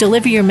tech to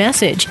deliver your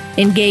message,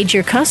 engage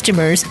your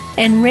customers,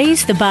 and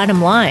raise the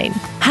bottom line.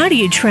 How do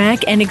you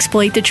track and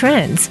exploit the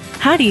trends?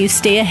 How do you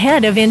stay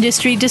ahead of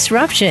industry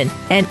disruption?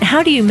 And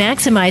how do you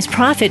maximize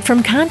profit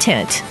from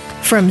content?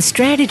 From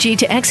strategy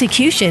to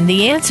execution,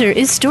 the answer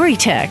is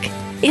StoryTech.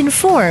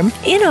 Inform,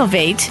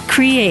 innovate,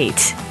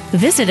 create.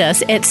 Visit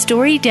us at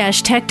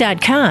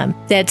story-tech.com.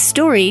 That's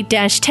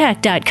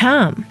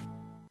story-tech.com.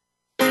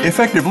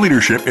 Effective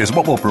leadership is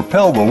what will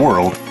propel the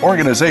world,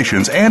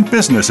 organizations, and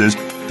businesses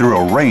through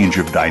a range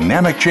of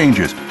dynamic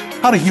changes.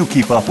 How do you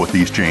keep up with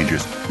these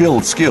changes,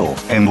 build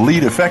skills, and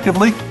lead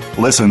effectively?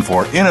 Listen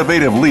for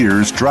Innovative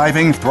Leaders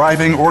Driving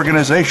Thriving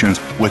Organizations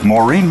with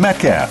Maureen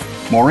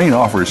Metcalf. Maureen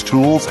offers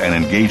tools and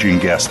engaging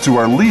guests who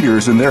are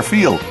leaders in their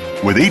field.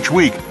 With each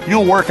week,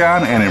 you'll work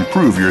on and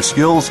improve your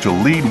skills to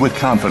lead with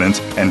confidence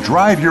and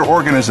drive your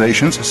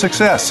organization's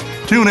success.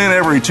 Tune in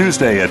every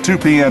Tuesday at 2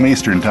 p.m.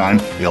 Eastern Time,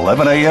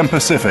 11 a.m.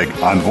 Pacific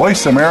on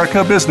Voice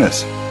America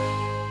Business.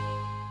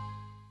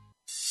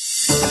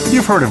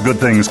 You've heard of good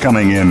things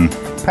coming in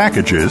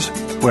packages.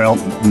 Well,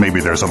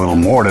 maybe there's a little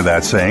more to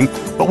that saying,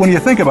 but when you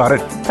think about it,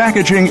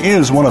 packaging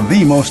is one of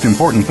the most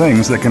important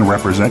things that can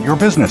represent your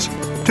business.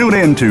 Tune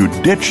in to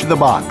Ditch the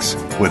Box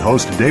with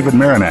host David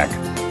Marinak.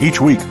 Each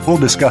week, we'll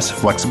discuss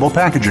flexible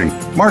packaging,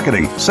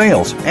 marketing,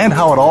 sales, and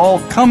how it all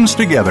comes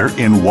together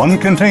in one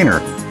container.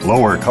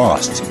 Lower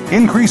costs,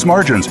 increase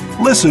margins.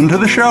 Listen to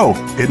the show.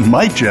 It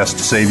might just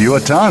save you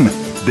a ton.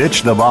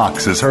 Ditch the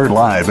Box is heard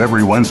live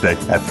every Wednesday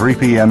at 3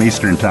 p.m.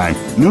 Eastern Time,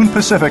 noon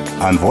Pacific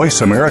on Voice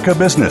America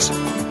Business.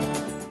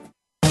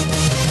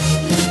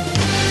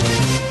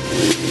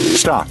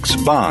 Stocks,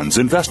 bonds,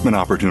 investment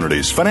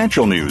opportunities,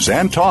 financial news,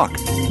 and talk.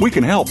 We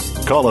can help.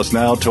 Call us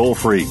now toll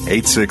free,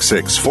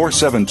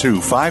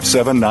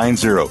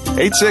 866-472-5790.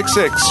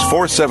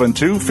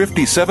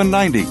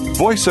 866-472-5790.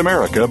 Voice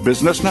America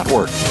Business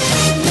Network.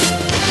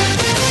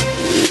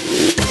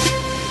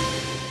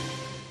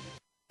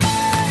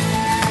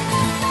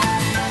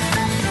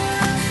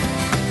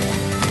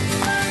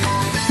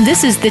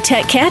 This is the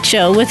Tech Cat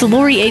Show with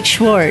Lori H.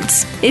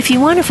 Schwartz. If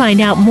you want to find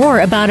out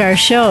more about our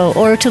show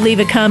or to leave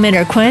a comment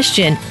or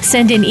question,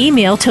 send an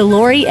email to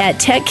Lori at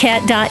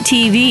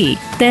techcat.tv.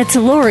 That's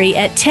Lori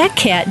at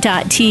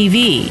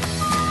techcat.tv.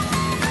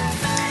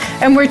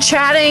 And we're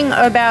chatting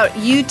about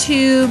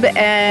YouTube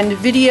and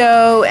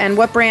video and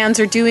what brands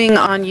are doing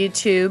on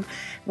YouTube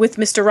with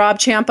Mr. Rob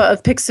Ciampa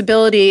of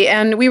Pixability.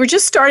 And we were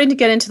just starting to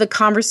get into the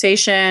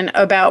conversation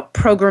about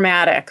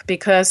programmatic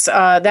because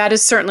that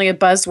is certainly a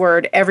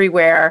buzzword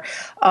everywhere,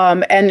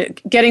 and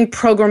getting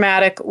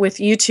programmatic with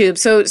YouTube.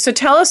 So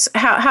tell us,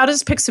 how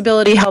does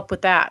Pixability help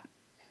with that?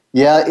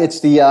 Yeah,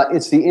 it's the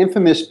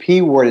infamous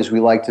P word, as we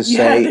like to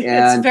say.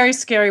 It's a very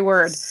scary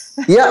word.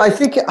 Yeah, I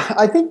think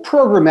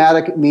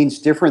programmatic means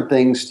different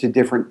things to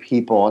different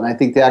people, and I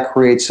think that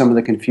creates some of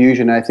the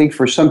confusion. I think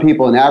for some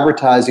people in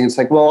advertising, it's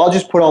like, well, I'll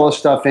just put all this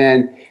stuff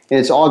in, and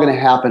it's all going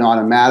to happen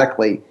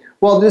automatically.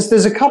 Well,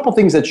 there's a couple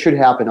things that should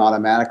happen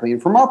automatically,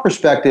 and from our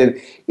perspective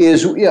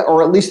is,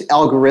 or at least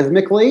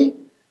algorithmically,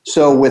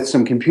 so with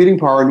some computing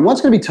power, and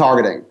one's going to be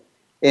targeting.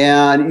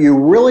 And you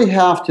really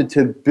have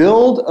to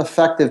build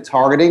effective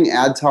targeting,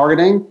 ad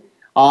targeting.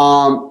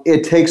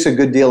 It takes a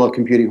good deal of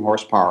computing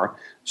horsepower.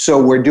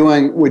 So we're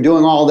doing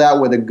all that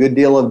with a good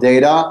deal of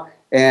data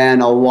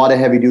and a lot of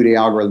heavy duty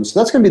algorithms. So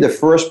that's going to be the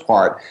first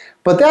part.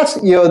 But that's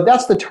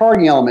the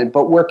targeting element.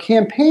 But where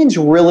campaigns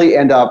really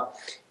end up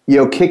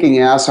kicking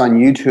ass on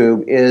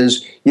YouTube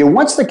is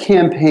once the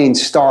campaign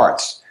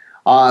starts.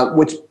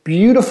 What's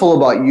beautiful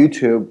about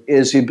YouTube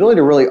is the ability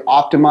to really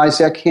optimize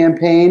that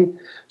campaign.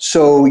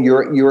 So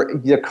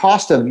your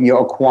cost of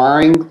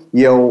acquiring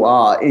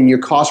and your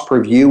cost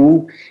per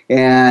view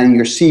and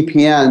your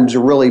CPMs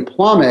really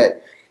plummet.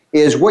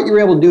 Is what you're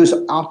able to do is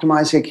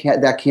optimize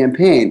that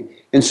campaign.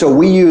 And so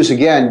we use,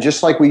 again,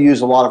 just like we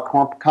use a lot of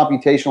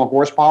computational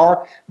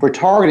horsepower for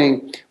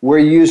targeting, we're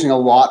using a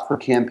lot for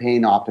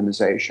campaign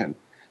optimization.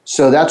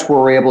 So that's where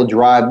we're able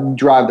to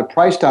drive the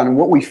price down. And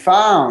what we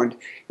found,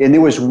 and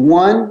there was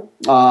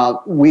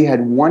we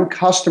had one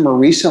customer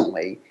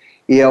recently,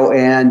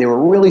 and they were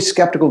really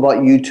skeptical about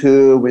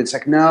YouTube. It's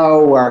like,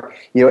 no, or,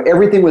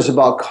 everything was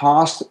about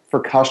cost for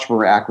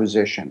customer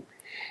acquisition.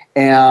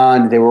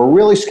 And they were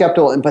really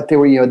skeptical, but they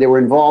were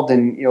involved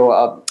in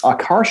a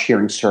car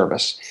sharing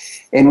service.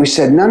 And we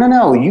said,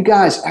 no, you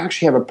guys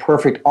actually have a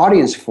perfect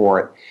audience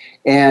for it.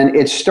 And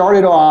it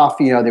started off,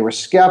 they were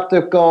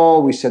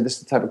skeptical. We said, this is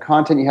the type of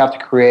content you have to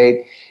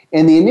create.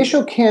 And the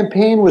initial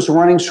campaign was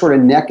running sort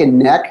of neck and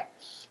neck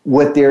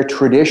with their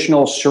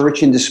traditional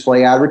search and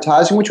display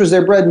advertising, which was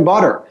their bread and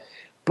butter.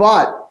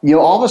 But,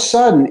 all of a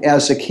sudden,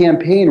 as the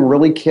campaign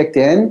really kicked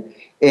in,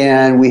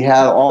 and we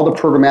had all the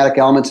programmatic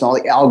elements and all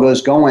the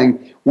algos going,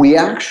 we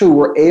actually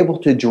were able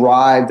to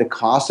drive the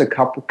cost of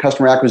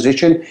customer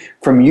acquisition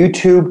from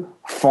YouTube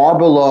far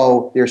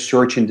below their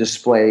search and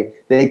display.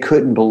 They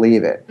couldn't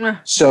believe it.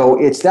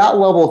 So it's that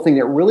level of thing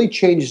that really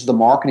changes the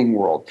marketing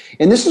world.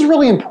 And this is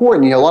really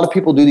important. A lot of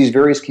people do these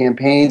various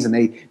campaigns, and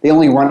they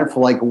only run it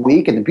for like a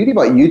week. And the beauty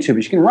about YouTube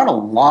is you can run a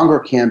longer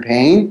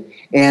campaign,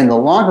 and the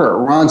longer it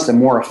runs, the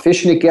more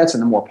efficient it gets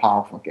and the more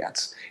powerful it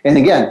gets. And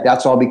again,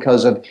 that's all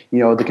because of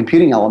the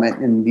computing element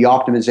and the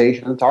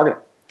optimization and the targeting.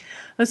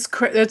 That's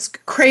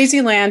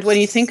crazy land when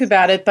you think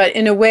about it. But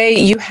in a way,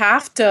 you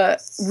have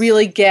to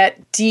really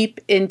get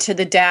deep into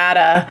the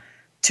data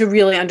to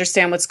really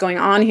understand what's going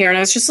on here. And I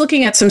was just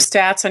looking at some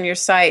stats on your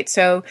site.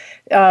 So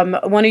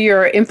one of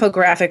your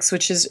infographics,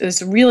 which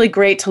is really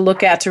great to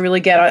look at to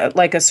really get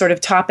a sort of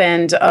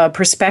top-end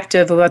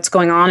perspective of what's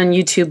going on in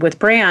YouTube with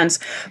brands.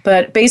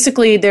 But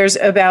basically, there's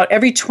about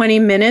every 20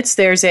 minutes,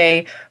 there's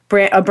a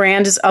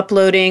brand is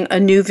uploading a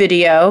new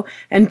video,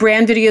 and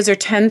brand videos are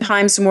 10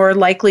 times more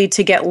likely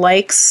to get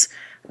likes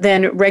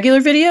than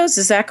regular videos.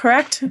 Is that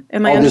correct?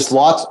 There's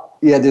lots.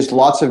 Yeah, there's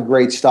lots of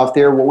great stuff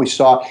there. What we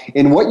saw,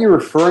 and what you're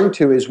referring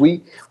to is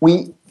we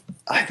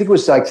I think it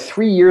was like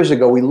 3 years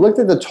ago, we looked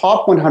at the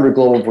top 100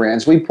 global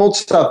brands. We pulled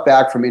stuff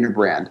back from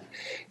Interbrand.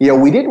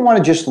 We didn't want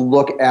to just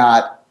look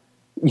at,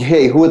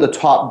 hey, who are the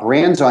top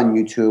brands on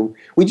YouTube?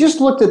 We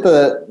just looked at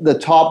the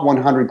top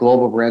 100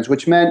 global brands,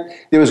 which meant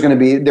there were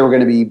going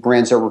to be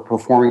brands that were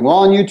performing well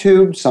on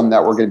YouTube, some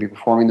that were going to be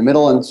performing in the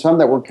middle, and some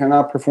that were kind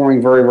of performing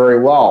very, very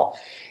well.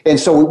 And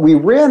so we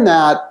ran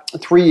that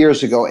 3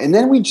 years ago, and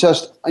then we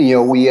just,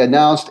 we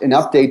announced an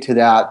update to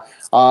that.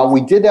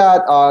 We did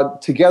that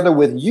together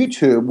with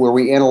YouTube, where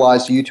we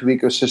analyzed the YouTube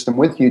ecosystem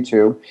with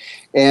YouTube,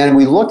 and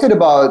we looked at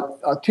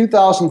about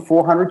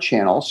 2,400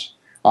 channels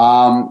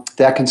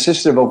that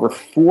consisted of over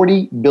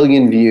 40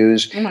 billion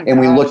views,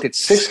 and we looked at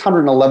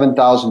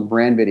 611,000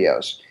 brand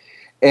videos.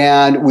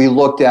 And we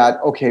looked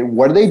at, okay,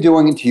 what are they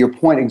doing? And to your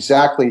point,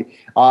 exactly,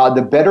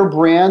 the better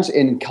brands,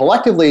 and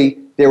collectively,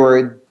 they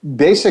were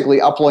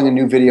basically uploading a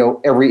new video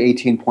every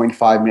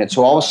 18.5 minutes.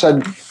 So all of a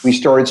sudden, we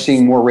started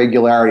seeing more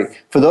regularity.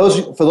 For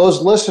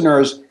those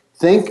listeners,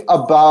 think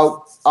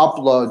about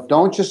upload.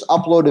 Don't just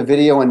upload a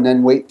video and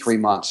then wait 3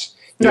 months.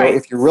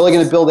 If you're really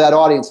going to build that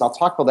audience, I'll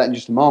talk about that in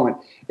just a moment,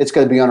 it's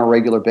going to be on a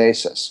regular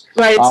basis.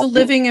 Right. It's a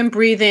living and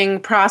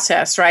breathing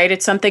process, right?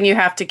 It's something you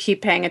have to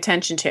keep paying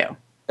attention to.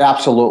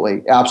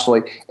 Absolutely.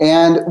 Absolutely.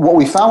 And what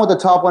we found with the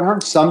top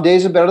 100, some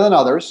days are better than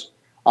others.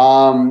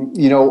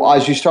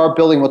 As you start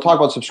building, we'll talk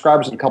about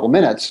subscribers in a couple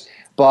minutes,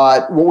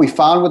 but what we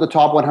found with the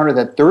top 100,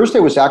 that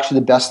Thursday was actually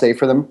the best day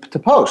for them to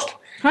post.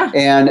 Huh.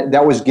 And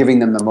that was giving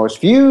them the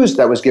most views,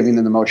 that was giving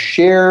them the most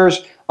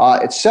shares,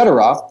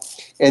 etc.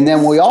 And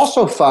then we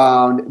also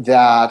found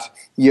that,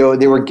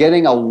 they were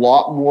getting a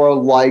lot more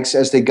likes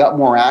as they got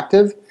more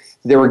active.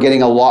 They were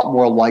getting a lot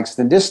more likes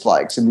than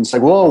dislikes. And it's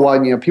like,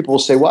 people will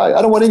say, well,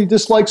 I don't want any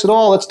dislikes at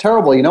all. That's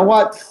terrible. You know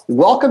what?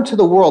 Welcome to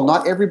the world.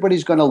 Not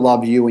everybody's going to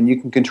love you, and you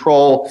can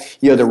control,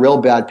 the real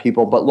bad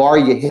people. But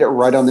Laurie, you hit it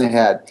right on the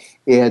head.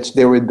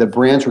 The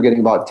brands were getting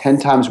about 10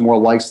 times more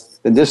likes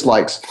than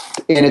dislikes.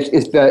 And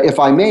if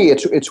I may,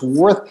 it's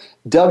worth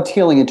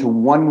dovetailing into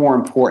one more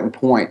important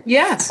point.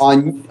 Yes.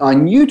 On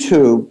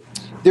YouTube,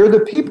 they're the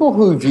people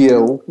who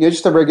view,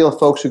 just the regular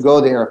folks who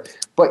go there,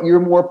 but your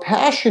more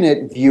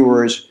passionate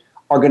viewers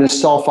are going to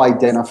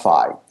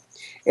self-identify.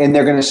 And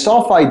they're going to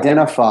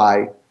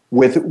self-identify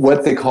with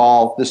what they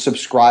call the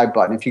subscribe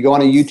button. If you go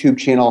on a YouTube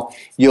channel,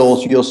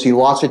 you'll see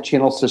lots of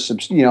channels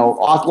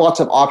lots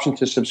of options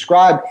to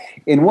subscribe.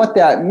 And what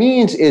that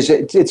means is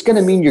it's going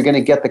to mean you're going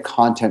to get the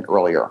content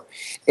earlier.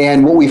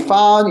 And what we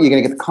found, you're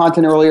going to get the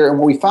content earlier. And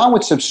what we found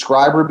with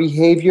subscriber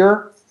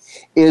behavior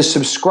is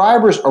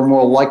subscribers are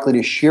more likely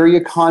to share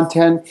your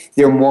content.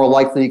 They're more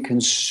likely to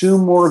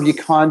consume more of your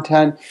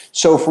content.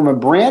 So from a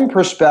brand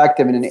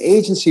perspective and an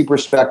agency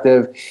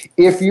perspective,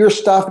 if your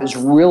stuff is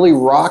really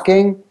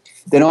rocking,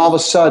 then all of a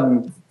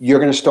sudden you're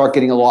going to start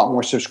getting a lot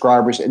more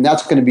subscribers, and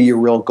that's going to be your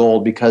real goal,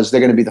 because they're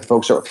going to be the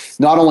folks that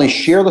not only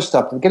share the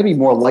stuff, they're going to be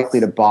more likely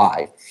to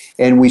buy.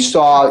 And we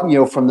saw,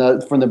 from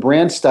the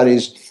brand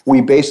studies,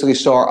 we basically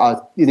saw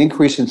an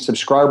increase in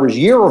subscribers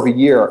year over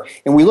year.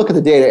 And we look at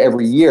the data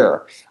every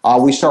year.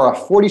 We saw a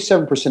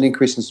 47%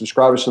 increase in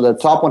subscribers. So the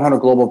top 100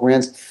 global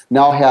brands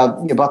now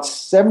have about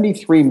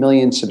 73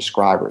 million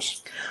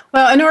subscribers.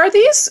 Well, and are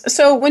these,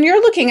 so when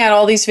you're looking at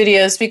all these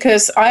videos,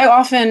 because I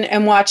often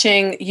am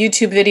watching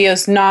YouTube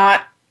videos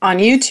not on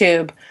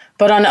YouTube,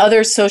 but on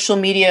other social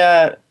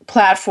media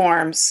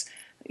platforms,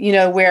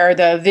 where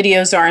the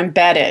videos are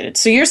embedded.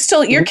 So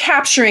you're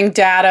capturing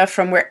data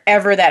from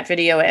wherever that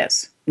video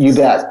is. You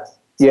bet.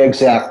 Yeah,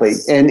 exactly.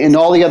 And in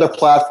all the other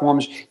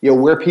platforms,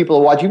 where people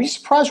are watching, you'd be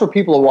surprised where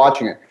people are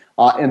watching it.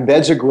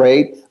 Embeds are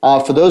great.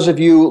 For those of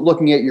you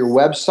looking at your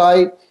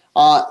website,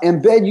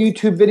 embed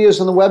YouTube videos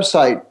on the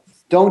website.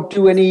 Don't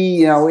do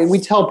any, and we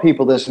tell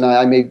people this, and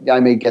I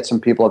may get some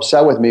people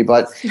upset with me,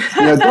 but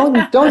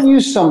don't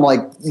use some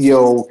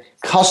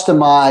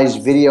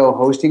customized video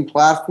hosting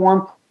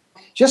platform.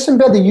 Just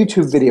embed the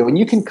YouTube video, and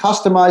you can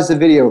customize the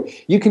video.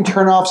 You can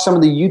turn off some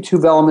of the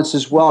YouTube elements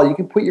as well. You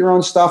can put your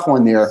own stuff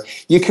on there.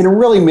 You can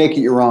really make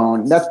it your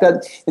own. That's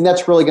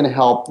really going to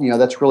help.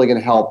 That's really going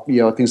to help.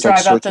 Things like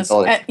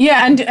searchability.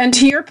 And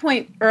to your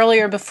point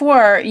earlier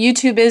before,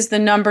 YouTube is the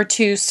number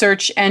 2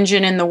 search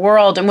engine in the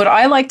world. And what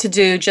I like to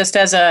do, just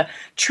as a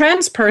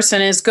trends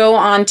person, is go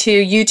onto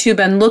YouTube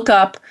and look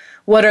up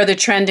what are the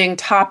trending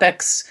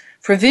topics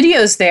for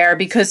videos there,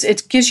 because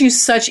it gives you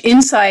such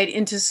insight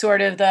into sort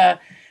of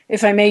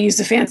if I may use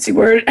a fancy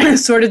word,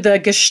 sort of the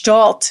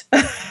gestalt,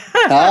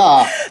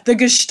 the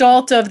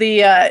gestalt of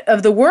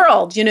the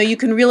world. You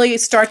can really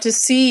start to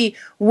see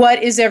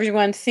what is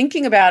everyone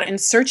thinking about and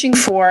searching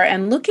for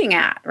and looking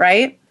at,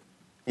 right?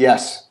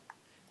 Yes.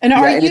 And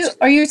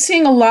are you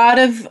seeing a lot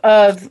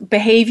of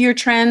behavior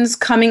trends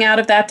coming out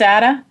of that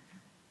data?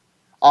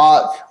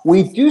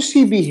 We do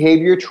see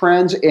behavior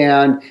trends,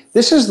 and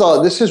this is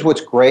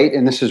what's great,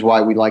 and this is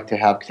why we like to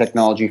have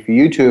technology for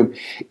YouTube,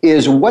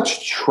 is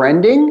what's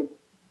trending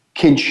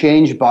can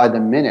change by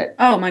the minute.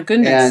 Oh my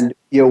goodness. And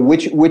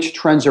which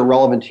trends are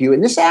relevant to you.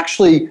 And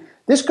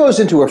this goes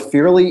into a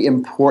fairly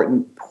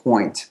important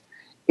point.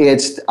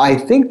 I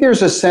think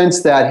there's a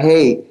sense that,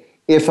 hey,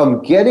 if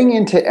I'm getting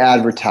into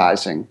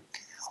advertising,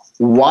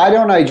 why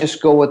don't I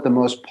just go with the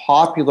most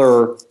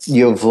popular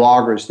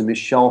vloggers, the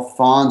Michelle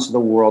Pfons of the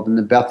world and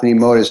the Bethany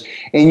Motas?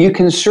 And you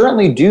can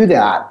certainly do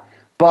that.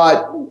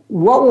 But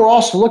what we're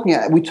also looking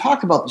at, we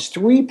talked about this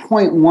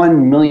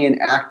 3.1 million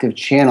active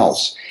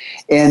channels.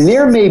 And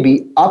there may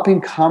be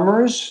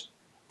up-and-comers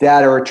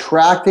that are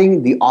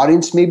attracting, the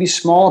audience may be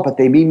smaller, but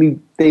they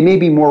may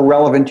be more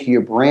relevant to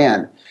your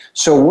brand.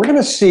 So we're going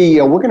to see,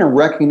 we're going to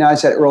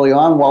recognize that early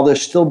on while they're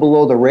still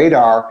below the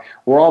radar,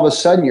 where all of a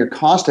sudden your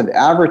cost of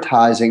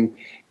advertising,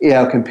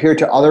 compared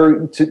to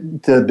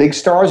the big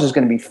stars is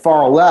going to be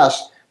far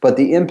less, but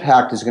the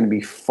impact is going to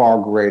be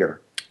far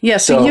greater. Yeah,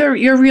 so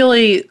you're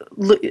really,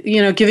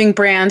 giving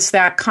brands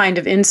that kind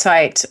of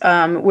insight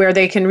where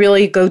they can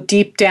really go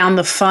deep down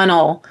the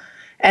funnel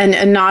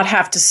and not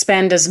have to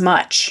spend as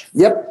much.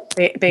 Yep.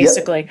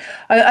 Basically. Yep.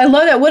 I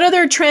love that. What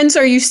other trends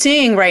are you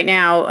seeing right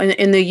now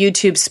in the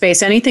YouTube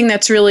space? Anything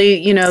that's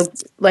really,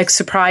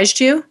 surprised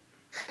you?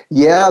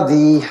 Yeah,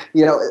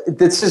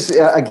 this is,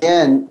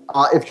 again,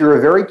 if you're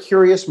a very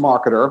curious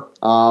marketer,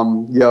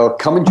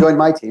 come and join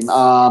my team.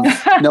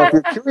 If you're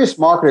a curious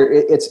marketer,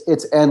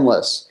 it's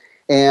endless.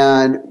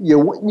 And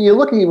you're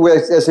looking,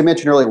 as I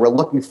mentioned earlier, we're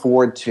looking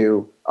forward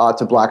to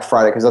Black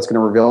Friday because that's going to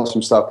reveal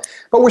some stuff.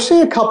 But we're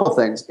seeing a couple of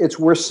things.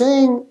 We're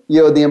seeing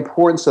the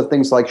importance of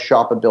things like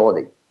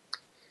shoppability,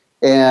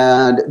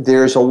 and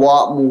there's a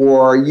lot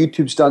more.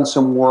 YouTube's done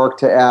some work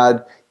to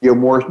add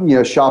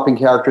more shopping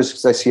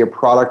characteristics. I see a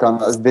product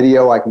on a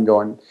video, I can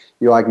go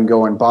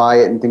and buy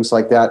it and things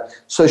like that.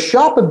 So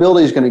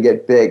shoppability is going to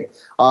get big.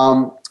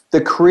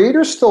 The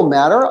creators still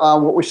matter.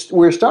 What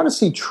we're starting to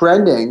see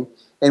trending.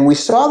 And we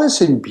saw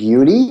this in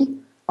beauty.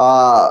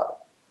 A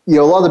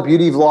lot of the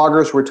beauty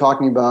vloggers were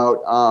talking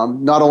about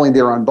not only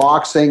their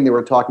unboxing, they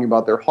were talking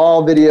about their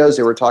haul videos,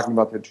 they were talking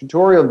about their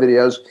tutorial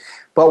videos,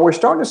 but we're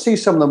starting to see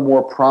some of the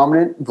more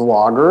prominent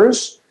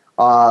vloggers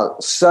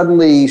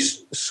suddenly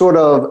sort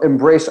of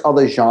embrace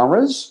other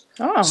genres.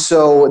 Oh.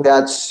 So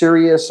that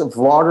serious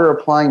vlogger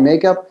applying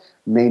makeup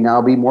may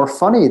now be more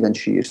funny than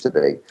she used to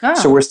be. Oh.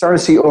 So we're starting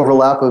to see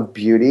overlap of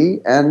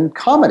beauty and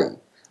comedy.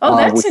 Oh,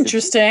 that's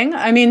interesting.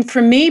 I mean,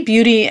 for me,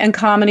 beauty and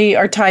comedy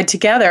are tied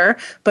together,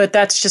 but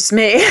that's just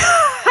me.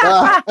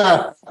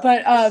 But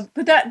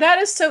that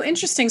is so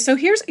interesting. So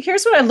here's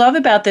what I love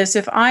about this.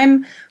 If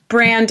I'm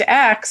brand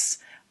X,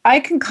 I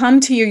can come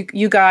to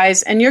you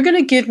guys, and you're going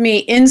to give me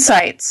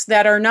insights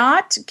that are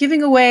not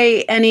giving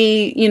away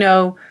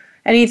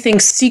anything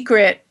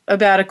secret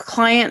about a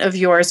client of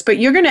yours, but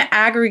you're going to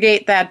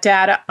aggregate that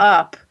data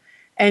up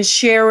and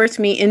share with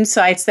me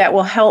insights that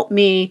will help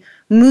me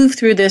move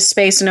through this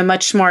space in a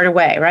much smarter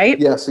way, right?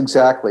 Yes,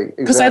 exactly.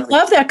 Because I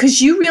love that,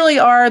 because you really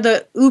are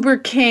the uber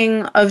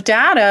king of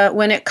data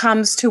when it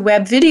comes to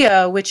web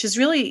video, which is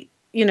really,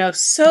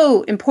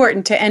 so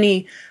important to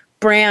any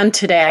brand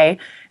today.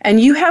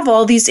 And you have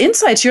all these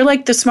insights. You're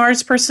like the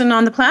smartest person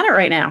on the planet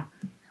right now.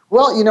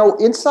 Well,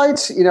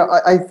 insights,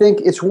 I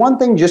think it's one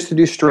thing just to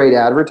do straight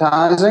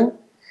advertising,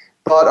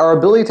 but our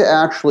ability to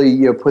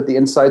actually put the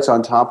insights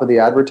on top of the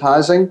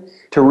advertising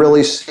to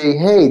really see,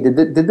 hey,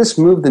 did this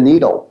move the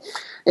needle?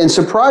 And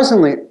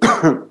surprisingly,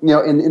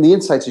 and the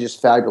insights are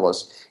just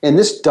fabulous. And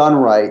this done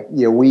right,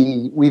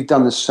 we've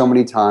done this so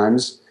many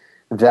times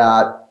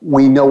that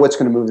we know what's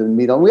going to move the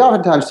needle. And we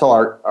oftentimes tell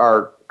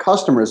our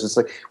customers, it's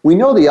like, we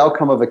know the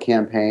outcome of a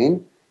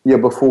campaign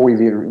before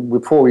we've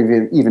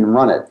even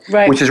run it,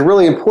 right. Which is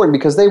really important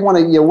because they want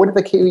to, what are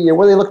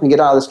they looking to get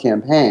out of this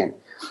campaign?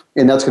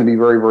 And that's going to be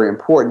very, very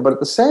important. But at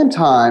the same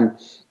time,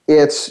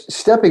 it's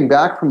stepping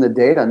back from the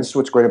data, and this is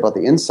what's great about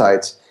the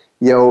insights.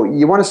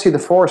 You want to see the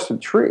forest for the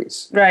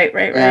trees. Right.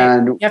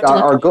 And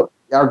our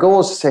goal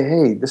is to say,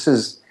 hey, this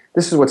is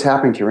what's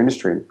happening to your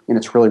industry, and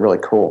it's really, really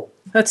cool.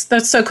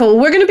 That's so cool.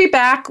 We're going to be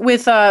back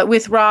with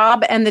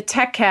Rob and the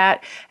Tech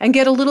Cat and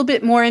get a little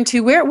bit more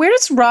into where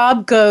does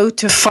Rob go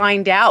to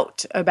find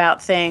out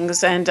about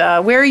things, and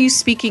where are you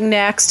speaking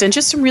next, and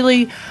just some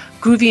really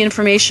groovy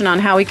information on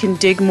how we can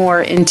dig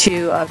more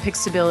into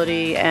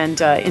Pixability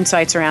and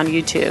insights around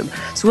YouTube.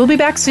 So we'll be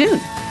back soon.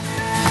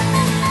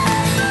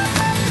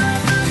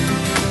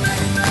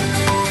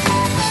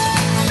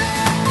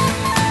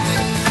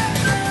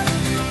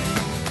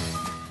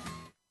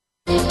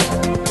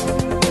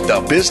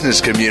 The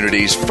business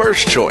community's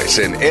first choice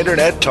in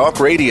Internet Talk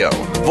Radio,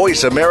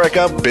 Voice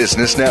America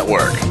Business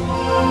Network.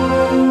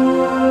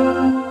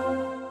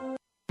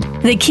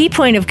 The key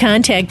point of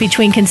contact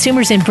between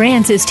consumers and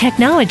brands is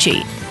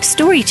technology.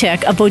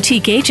 StoryTech, a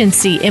boutique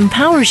agency,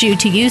 empowers you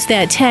to use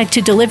that tech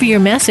to deliver your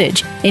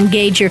message,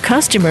 engage your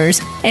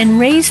customers, and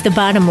raise the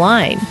bottom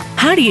line.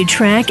 How do you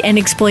track and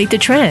exploit the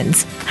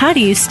trends? How do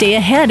you stay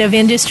ahead of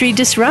industry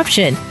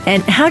disruption?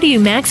 And how do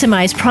you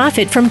maximize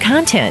profit from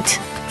content?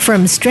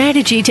 From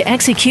strategy to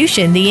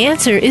execution, the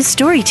answer is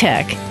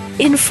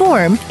StoryTech.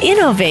 Inform,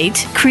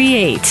 innovate,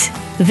 create.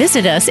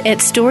 Visit us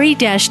at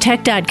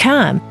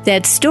story-tech.com.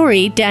 That's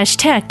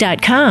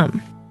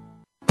story-tech.com.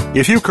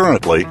 If you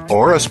currently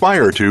or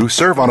aspire to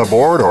serve on a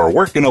board or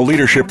work in a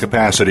leadership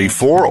capacity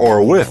for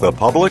or with a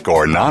public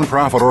or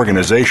nonprofit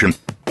organization,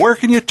 where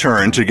can you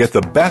turn to get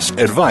the best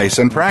advice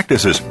and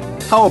practices?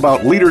 How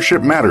about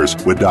Leadership Matters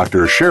with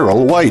Dr.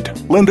 Cheryl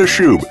White, Linda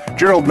Shube,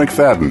 Gerald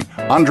McFadden,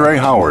 Andre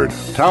Howard,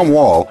 Tom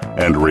Wall,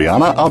 and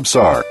Rihanna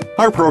Absar?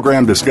 Our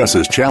program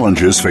discusses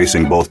challenges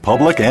facing both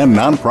public and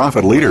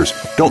nonprofit leaders.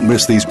 Don't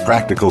miss these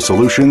practical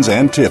solutions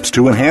and tips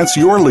to enhance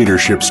your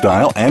leadership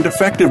style and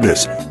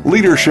effectiveness.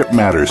 Leadership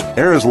Matters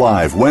airs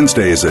live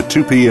Wednesdays at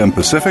 2 p.m.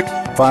 Pacific,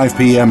 5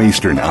 p.m.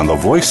 Eastern on the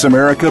Voice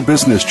America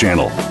Business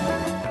Channel.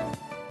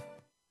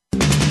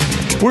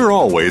 We're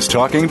always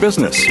talking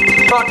business.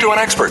 Talk to an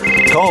expert.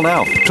 Call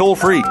now, toll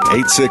free,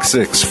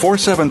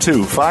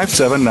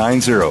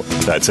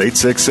 866-472-5790. That's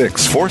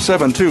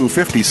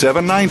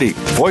 866-472-5790.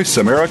 Voice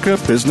America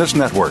Business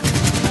Network.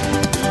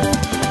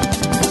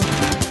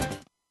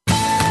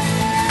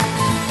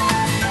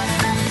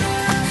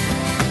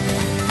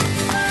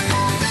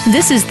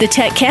 This is the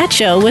Tech Cat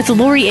Show with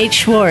Lori H.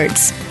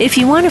 Schwartz. If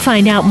you want to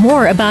find out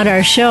more about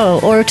our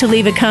show or to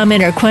leave a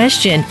comment or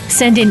question,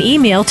 send an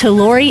email to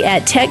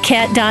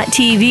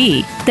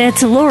lori@techcat.tv.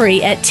 That's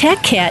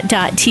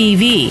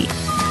lori@techcat.tv.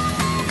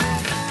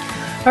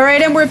 All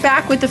right, and we're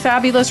back with the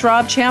fabulous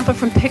Rob Ciampa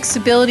from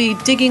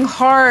Pixability, digging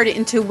hard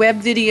into web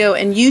video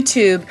and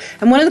YouTube.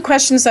 And one of the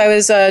questions I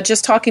was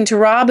just talking to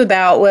Rob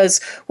about was,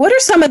 what are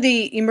some of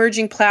the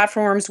emerging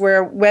platforms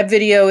where web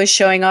video is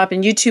showing up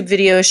and YouTube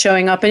video is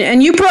showing up?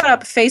 And you brought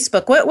up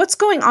Facebook. What's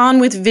going on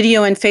with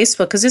video and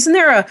Facebook? Because isn't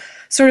there a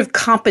sort of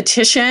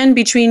competition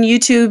between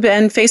YouTube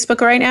and Facebook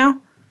right now?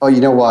 Oh,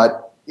 you know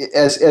what?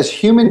 As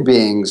human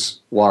beings,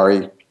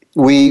 Laurie,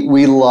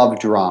 we love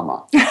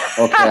drama.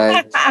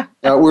 Okay,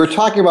 we were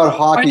talking about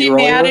hockey earlier. Are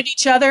they mad at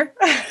each other?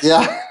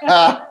 Yeah.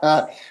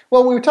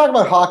 Well, we were talking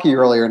about hockey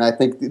earlier, and I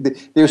think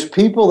there's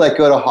people that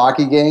go to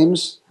hockey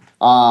games,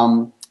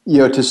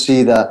 to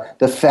see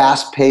the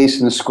fast pace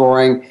and the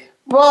scoring.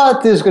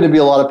 But there's going to be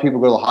a lot of people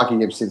who go to the hockey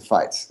games to see the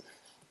fights,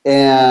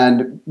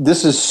 and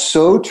this is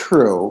so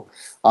true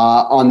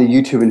on the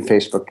YouTube and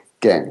Facebook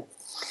game.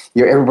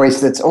 Everybody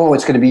says, it's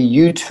going to be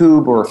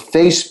YouTube or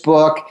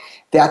Facebook.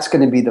 That's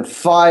going to be the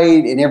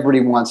fight, and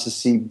everybody wants to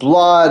see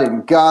blood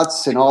and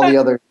guts and all the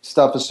other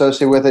stuff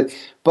associated with it.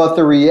 But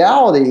the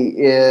reality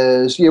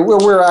is,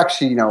 we're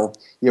actually,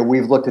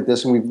 we've looked at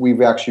this, and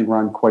we've actually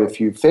run quite a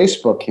few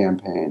Facebook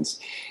campaigns.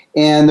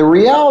 And the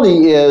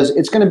reality is,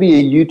 it's going to be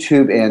a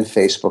YouTube and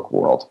Facebook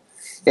world.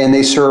 And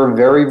they serve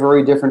very,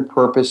 very different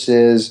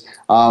purposes.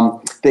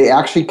 They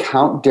actually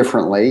count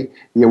differently.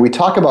 We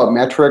talk about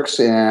metrics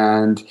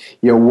and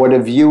what a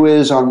view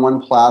is on one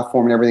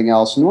platform and everything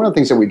else. And one of the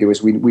things that we do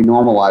is we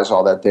normalize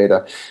all that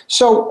data.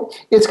 So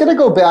it's going to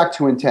go back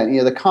to intent.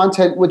 The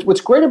content.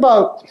 What's great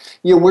about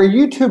where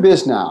YouTube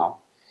is now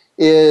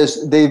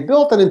is they've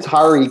built an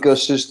entire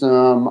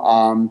ecosystem.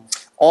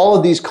 All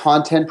of these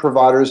content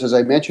providers, as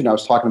I mentioned, I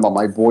was talking about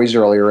my boys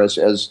earlier as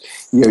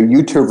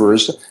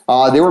YouTubers,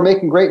 they were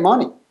making great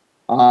money.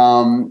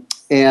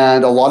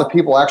 And a lot of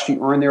people actually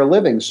earn their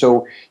living.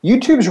 So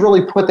YouTube's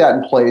really put that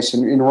in place.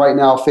 And right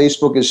now,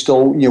 Facebook is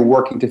still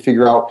working to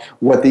figure out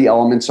what the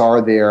elements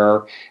are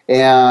there.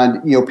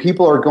 And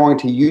people are going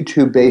to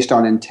YouTube based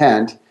on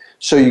intent.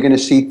 So you're going to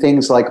see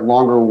things like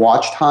longer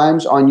watch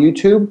times on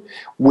YouTube,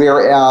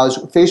 whereas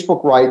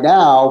Facebook right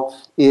now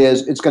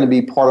it's going to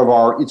be part of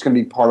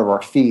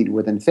our feed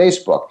within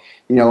Facebook.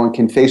 And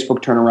can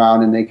Facebook turn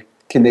around and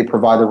can they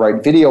provide the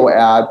right video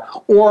ad,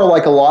 or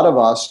like a lot of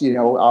us,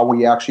 are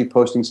we actually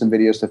posting some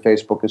videos to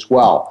Facebook as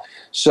well?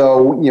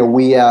 So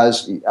we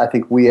as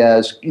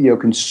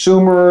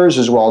consumers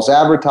as well as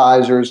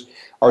advertisers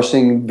are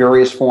seeing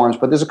various forms,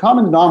 but there's a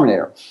common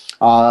denominator.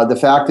 The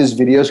fact is,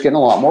 video is getting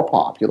a lot more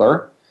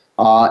popular.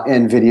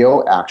 And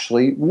video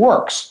actually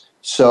works.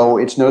 So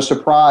it's no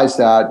surprise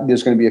that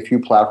there's going to be a few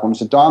platforms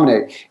that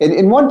dominate. And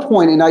in one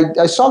point, and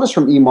I saw this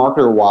from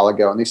eMarketer a while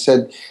ago, and they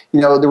said,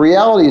 the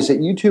reality is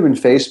that YouTube and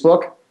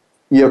Facebook,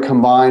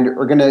 combined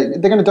they're going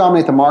to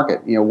dominate the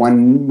market.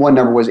 One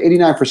number was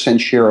 89%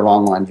 share of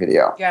online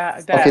video. Yeah,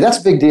 I bet. Okay, that's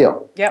a big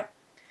deal. Yep.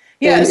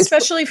 Yeah, and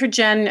especially for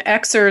Gen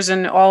Xers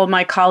and all of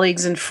my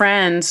colleagues and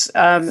friends.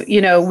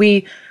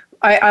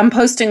 I'm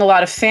posting a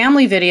lot of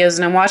family videos,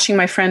 and I'm watching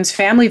my friends'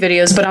 family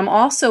videos, but I'm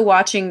also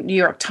watching New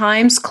York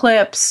Times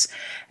clips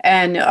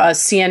and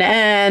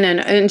CNN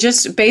and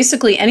just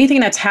basically anything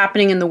that's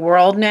happening in the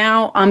world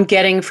now, I'm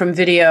getting from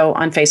video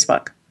on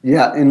Facebook.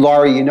 Yeah, and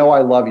Laurie,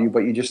 I love you, but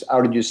you just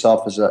outed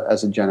yourself as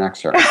a Gen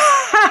Xer.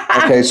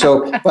 Okay,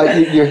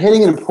 but you're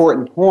hitting an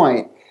important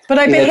point. But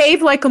I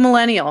behave like a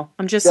millennial.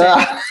 I'm just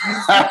saying.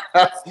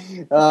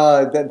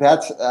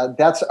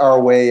 That's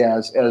our way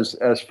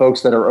as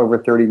folks that are over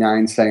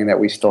 39 saying that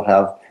we still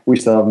have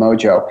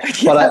mojo.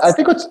 Yes. But I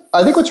think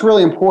what's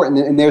really important,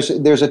 and there's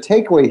a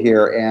takeaway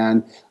here,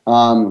 and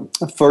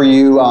for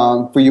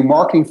you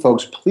marketing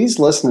folks, please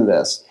listen to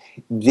this.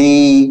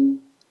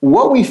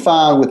 What we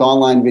found with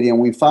online video,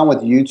 and we found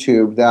with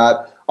YouTube,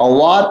 that a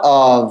lot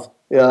of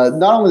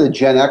not only the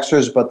Gen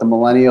Xers, but the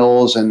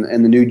millennials and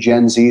the new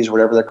Gen Zs,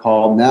 whatever they're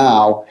called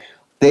now,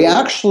 they're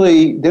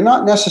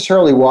not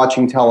necessarily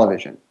watching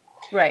television.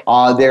 Right.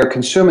 They're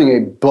consuming a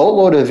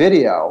boatload of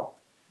video,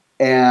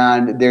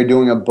 and they're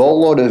doing a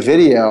boatload of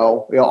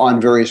video on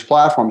various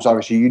platforms.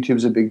 Obviously,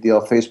 YouTube's a big deal,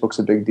 Facebook's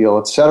a big deal,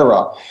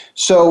 etc.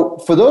 So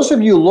for those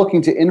of you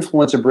looking to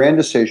influence a brand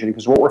decision,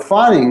 because what we're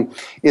finding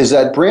is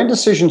that brand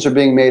decisions are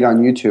being made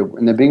on YouTube,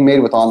 and they're being made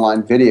with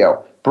online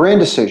video.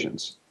 Brand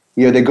decisions.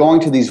 They're going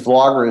to these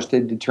vloggers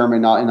to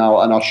determine, and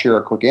I'll share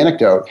a quick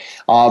anecdote,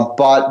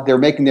 but they're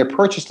making their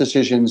purchase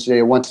decisions.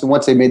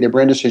 Once they made their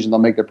brand decision, they'll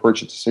make their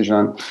purchase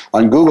decision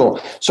on Google.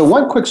 So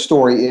one quick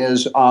story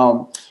is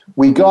I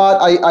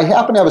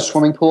happen to have a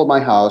swimming pool at my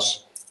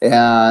house,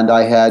 and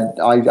I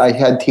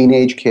had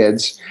teenage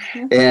kids,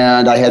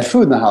 and I had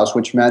food in the house,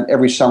 which meant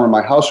every summer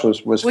my house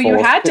was full. Well,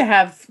 you had to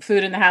have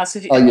food in the house.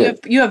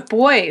 You have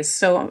boys,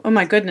 so oh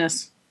my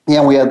goodness.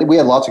 Yeah, we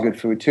had lots of good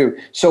food too.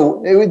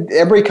 So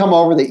everybody come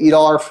over, they eat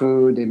all our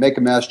food, they make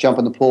a mess, jump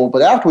in the pool,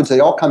 but afterwards they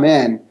all come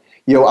in.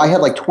 I had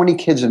like 20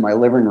 kids in my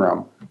living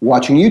room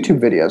watching YouTube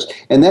videos,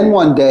 and then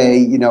one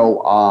day,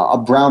 a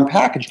brown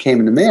package came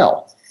in the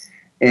mail,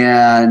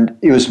 and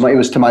it was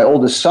to my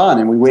oldest son,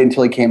 and we waited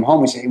until he came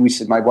home. We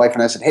said, my wife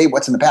and I said, "Hey,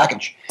 what's in the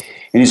package?"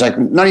 And he's like,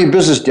 "None of your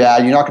business,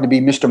 Dad. You're not going to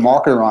be Mr.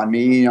 Marketer on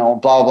me, blah,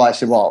 blah, blah." I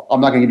said, "Well,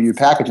 I'm not going to give you a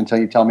package until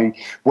you tell me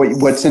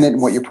what's in it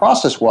and what your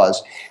process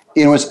was."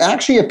 It was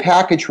actually a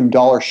package from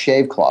Dollar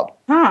Shave Club.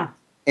 Huh.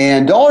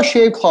 And Dollar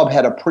Shave Club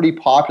had a pretty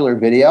popular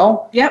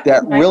video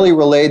really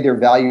relayed their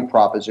value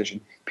proposition.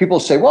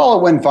 People say, well,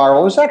 it went viral.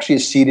 It was actually a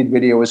seeded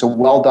video. It was a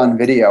well-done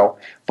video.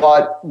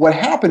 But what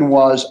happened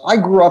was I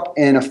grew up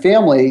in a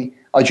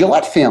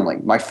Gillette family.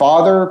 My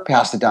father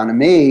passed it down to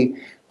me.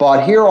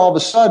 But here all of a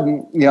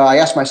sudden, I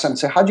asked my son,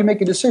 how'd you make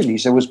a decision? He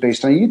said it was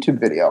based on a YouTube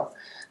video.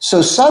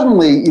 So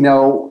suddenly,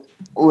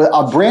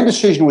 a brand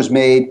decision was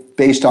made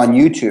based on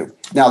YouTube.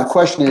 Now the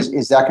question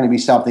is that going to be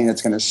something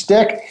that's going to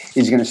stick?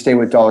 Is he going to stay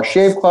with Dollar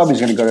Shave Club? He's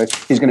going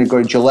to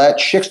go to Gillette.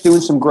 Schick's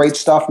doing some great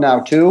stuff now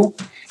too.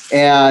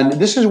 And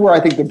this is where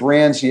I think the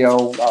brands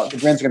are going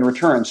to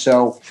return.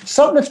 So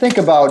something to think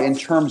about in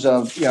terms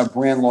of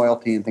brand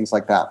loyalty and things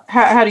like that.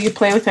 How do you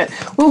play with it?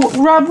 Well,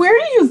 Rob, where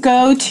do you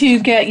go to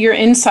get your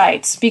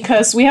insights?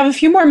 Because we have a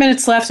few more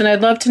minutes left, and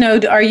I'd love to know,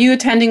 are you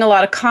attending a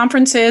lot of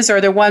conferences? Or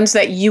are there ones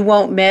that you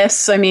won't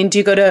miss? I mean, do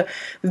you go to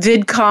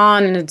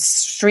VidCon and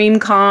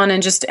StreamCon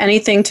and just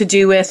anything to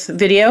do with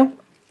video?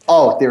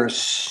 Oh, there's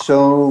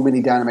so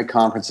many dynamic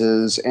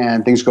conferences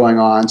and things going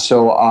on.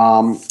 So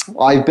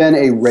I've been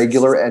a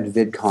regular at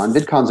VidCon.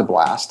 VidCon's a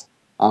blast.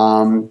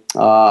 What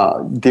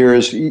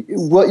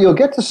you'll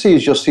get to see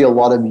is you'll see a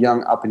lot of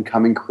young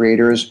up-and-coming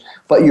creators,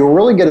 but you'll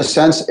really get a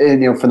sense,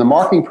 from the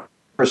marketing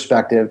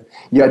perspective,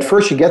 at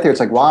first you get there,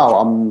 it's like, wow,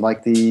 I'm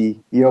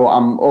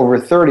I'm over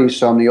 30,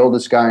 so I'm the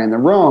oldest guy in the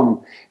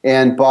room.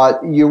 But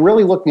you're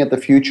really looking at the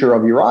future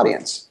of your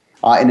audience.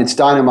 And it's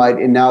dynamite,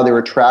 and now there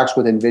are tracks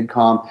within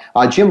VidCon.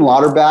 Jim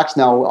Lauterbach's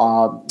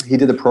now, he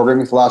did the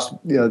programming for last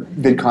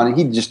VidCon, and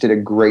he just did a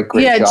great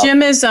job. Yeah,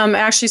 Jim is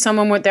actually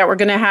someone that we're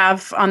going to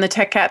have on the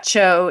Tech Cat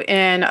show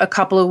in a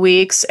couple of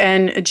weeks,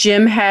 and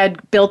Jim had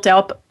built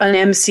up an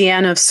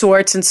MCN of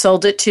sorts and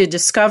sold it to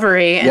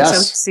Discovery, and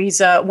so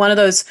he's one of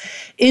those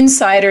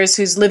insiders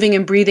who's living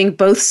and breathing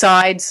both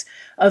sides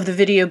of the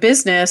video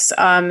business.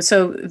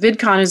 So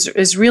VidCon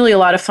is really a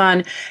lot of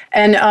fun.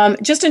 And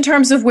just in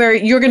terms of where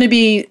you're going to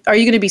be, are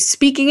you going to be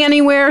speaking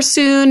anywhere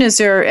soon? Is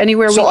there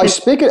anywhere I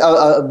speak at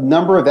a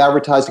number of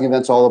advertising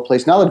events all over the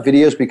place. Now that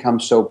video's become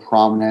so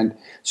prominent,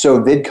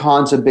 so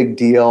VidCon's a big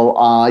deal.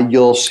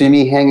 You'll see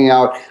me hanging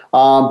out,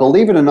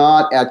 believe it or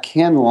not, at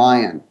Cannes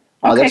Lion.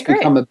 That's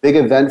become a big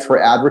event for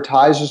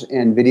advertisers,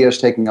 and video's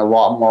taking a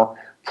lot more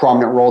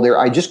prominent role there.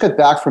 I just got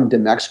back from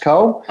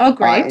Demexco. Oh,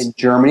 great! In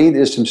Germany,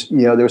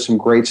 there's some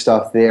great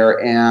stuff there,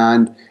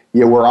 and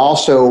we're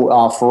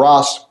also for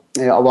us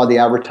a lot of the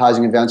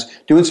advertising events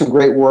doing some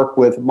great work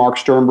with Mark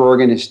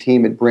Sternberg and his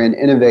team at Brand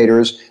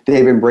Innovators.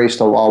 They've embraced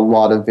a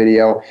lot of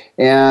video,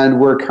 and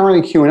we're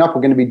currently queuing up.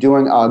 We're going to be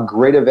doing a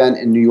great event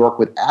in New York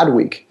with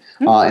Adweek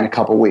in a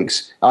couple of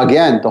weeks.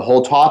 Again, the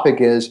whole topic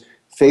is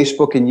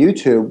Facebook and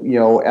YouTube,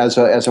 as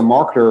a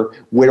marketer,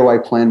 where do I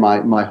plan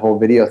my whole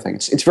video thing?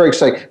 It's very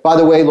exciting. By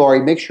the way,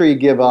 Lori, make sure you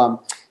give Mr.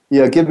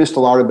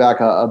 Lauterbach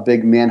a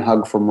big man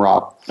hug from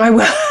Rob. I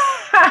will.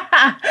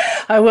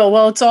 I will.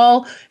 Well,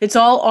 it's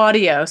all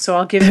audio, so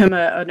I'll give him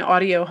an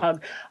audio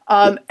hug.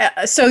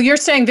 So you're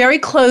saying very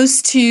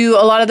close to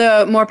a lot of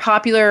the more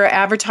popular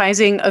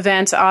advertising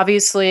events,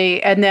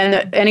 obviously, and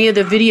then any of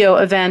the video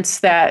events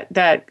that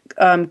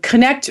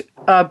connect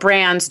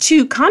brands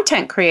to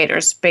content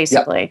creators,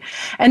 basically. Yep.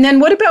 And then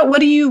what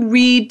do you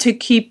read to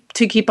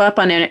keep up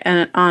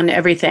on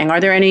everything? Are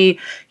there any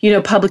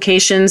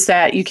publications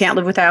that you can't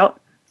live without?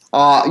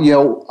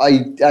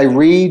 I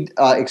read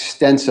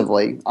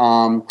extensively.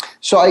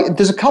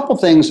 There's a couple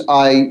things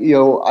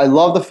I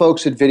love the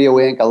folks at Video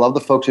Inc. I love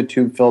the folks at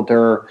Tube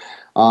Filter.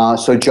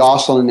 So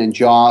Jocelyn and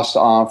Joss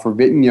for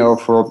Video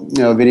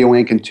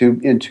Inc.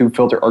 and Tube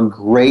Filter are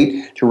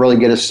great to really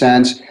get a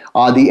sense.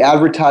 The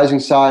advertising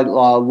side,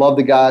 love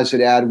the guys at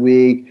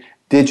Adweek.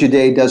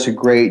 Digiday does a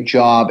great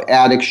job.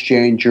 Ad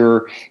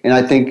Exchanger, and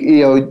I think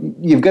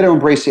you've got to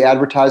embrace the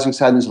advertising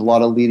side. There's a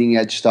lot of leading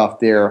edge stuff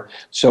there.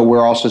 So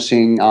we're also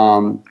seeing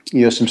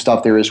some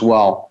stuff there as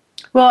well.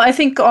 Well, I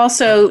think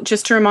also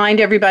just to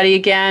remind everybody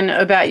again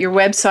about your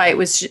website,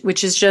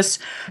 which is just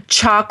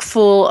chock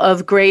full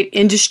of great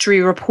industry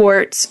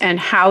reports and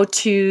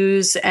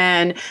how-tos,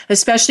 and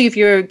especially if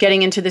you're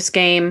getting into this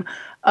game,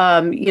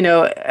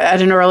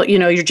 at an early,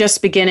 you're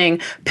just beginning,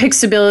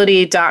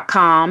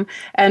 Pixability.com.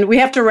 And we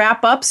have to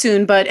wrap up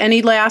soon, but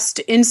any last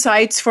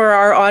insights for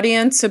our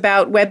audience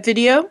about web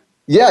video?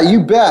 Yeah,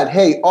 you bet.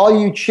 Hey, all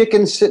you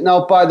chickens sitting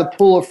out by the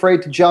pool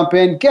afraid to jump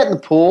in, get in the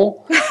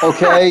pool,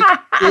 okay?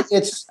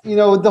 It's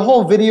the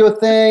whole video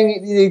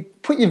thing, you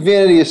put your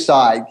vanity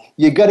aside.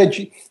 You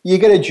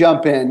gotta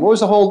jump in. What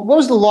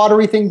was the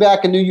lottery thing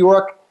back in New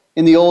York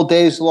in the old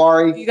days,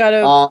 Laurie? You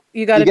gotta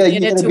be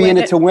in it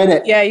to win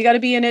it. Yeah, you gotta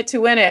be in it to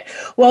win it.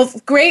 Well,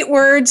 great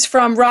words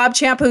from Rob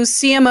Ciampa, who's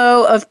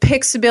CMO of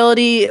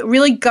Pixability,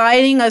 really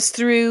guiding us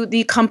through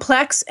the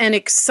complex and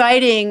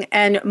exciting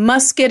and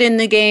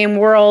must-get-in-the-game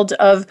world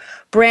of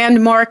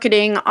brand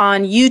marketing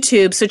on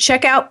YouTube. So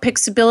check out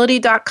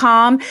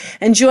Pixability.com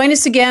and join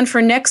us again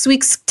for next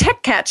week's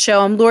Tech Cat Show.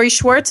 I'm Laurie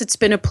Schwartz. It's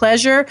been a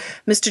pleasure.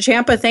 Mr.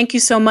 Ciampa, thank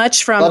you so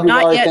much from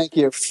not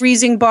yet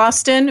freezing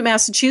Boston,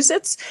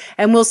 Massachusetts.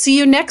 And we'll see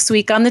you next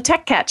week on the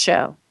Tech Cat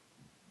Show.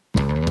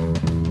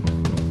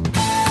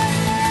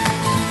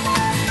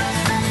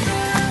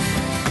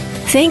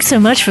 Thanks so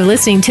much for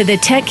listening to the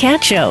Tech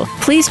Cat Show.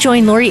 Please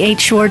join Laurie H.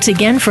 Schwartz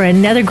again for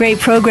another great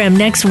program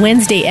next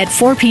Wednesday at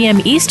 4 p.m.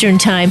 Eastern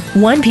Time,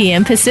 1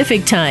 p.m.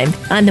 Pacific Time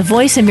on the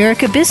Voice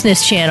America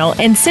Business Channel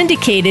and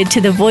syndicated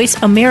to the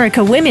Voice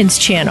America Women's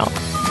Channel.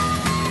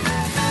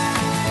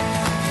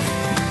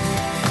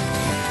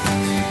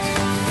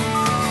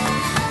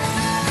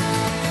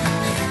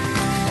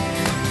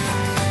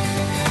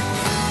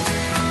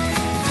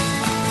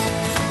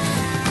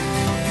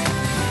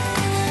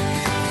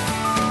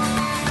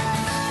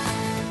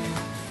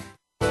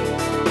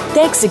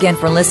 Thanks again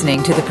for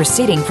listening to the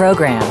preceding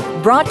program,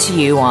 brought to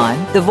you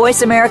on the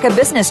Voice America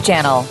Business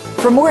Channel.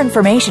 For more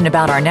information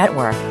about our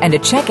network and to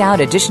check out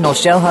additional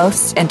show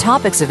hosts and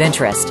topics of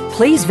interest,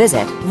 please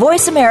visit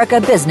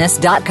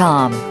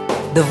voiceamericabusiness.com.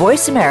 The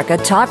Voice America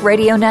Talk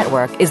Radio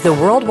Network is the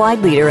worldwide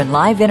leader in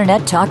live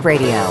Internet talk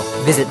radio.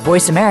 Visit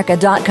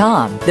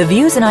voiceamerica.com. The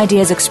views and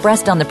ideas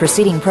expressed on the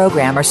preceding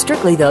program are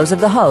strictly those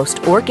of the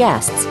host or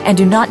guests and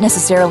do not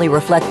necessarily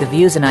reflect the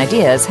views and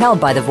ideas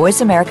held by the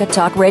Voice America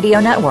Talk Radio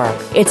Network,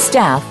 its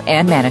staff,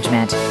 and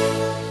management.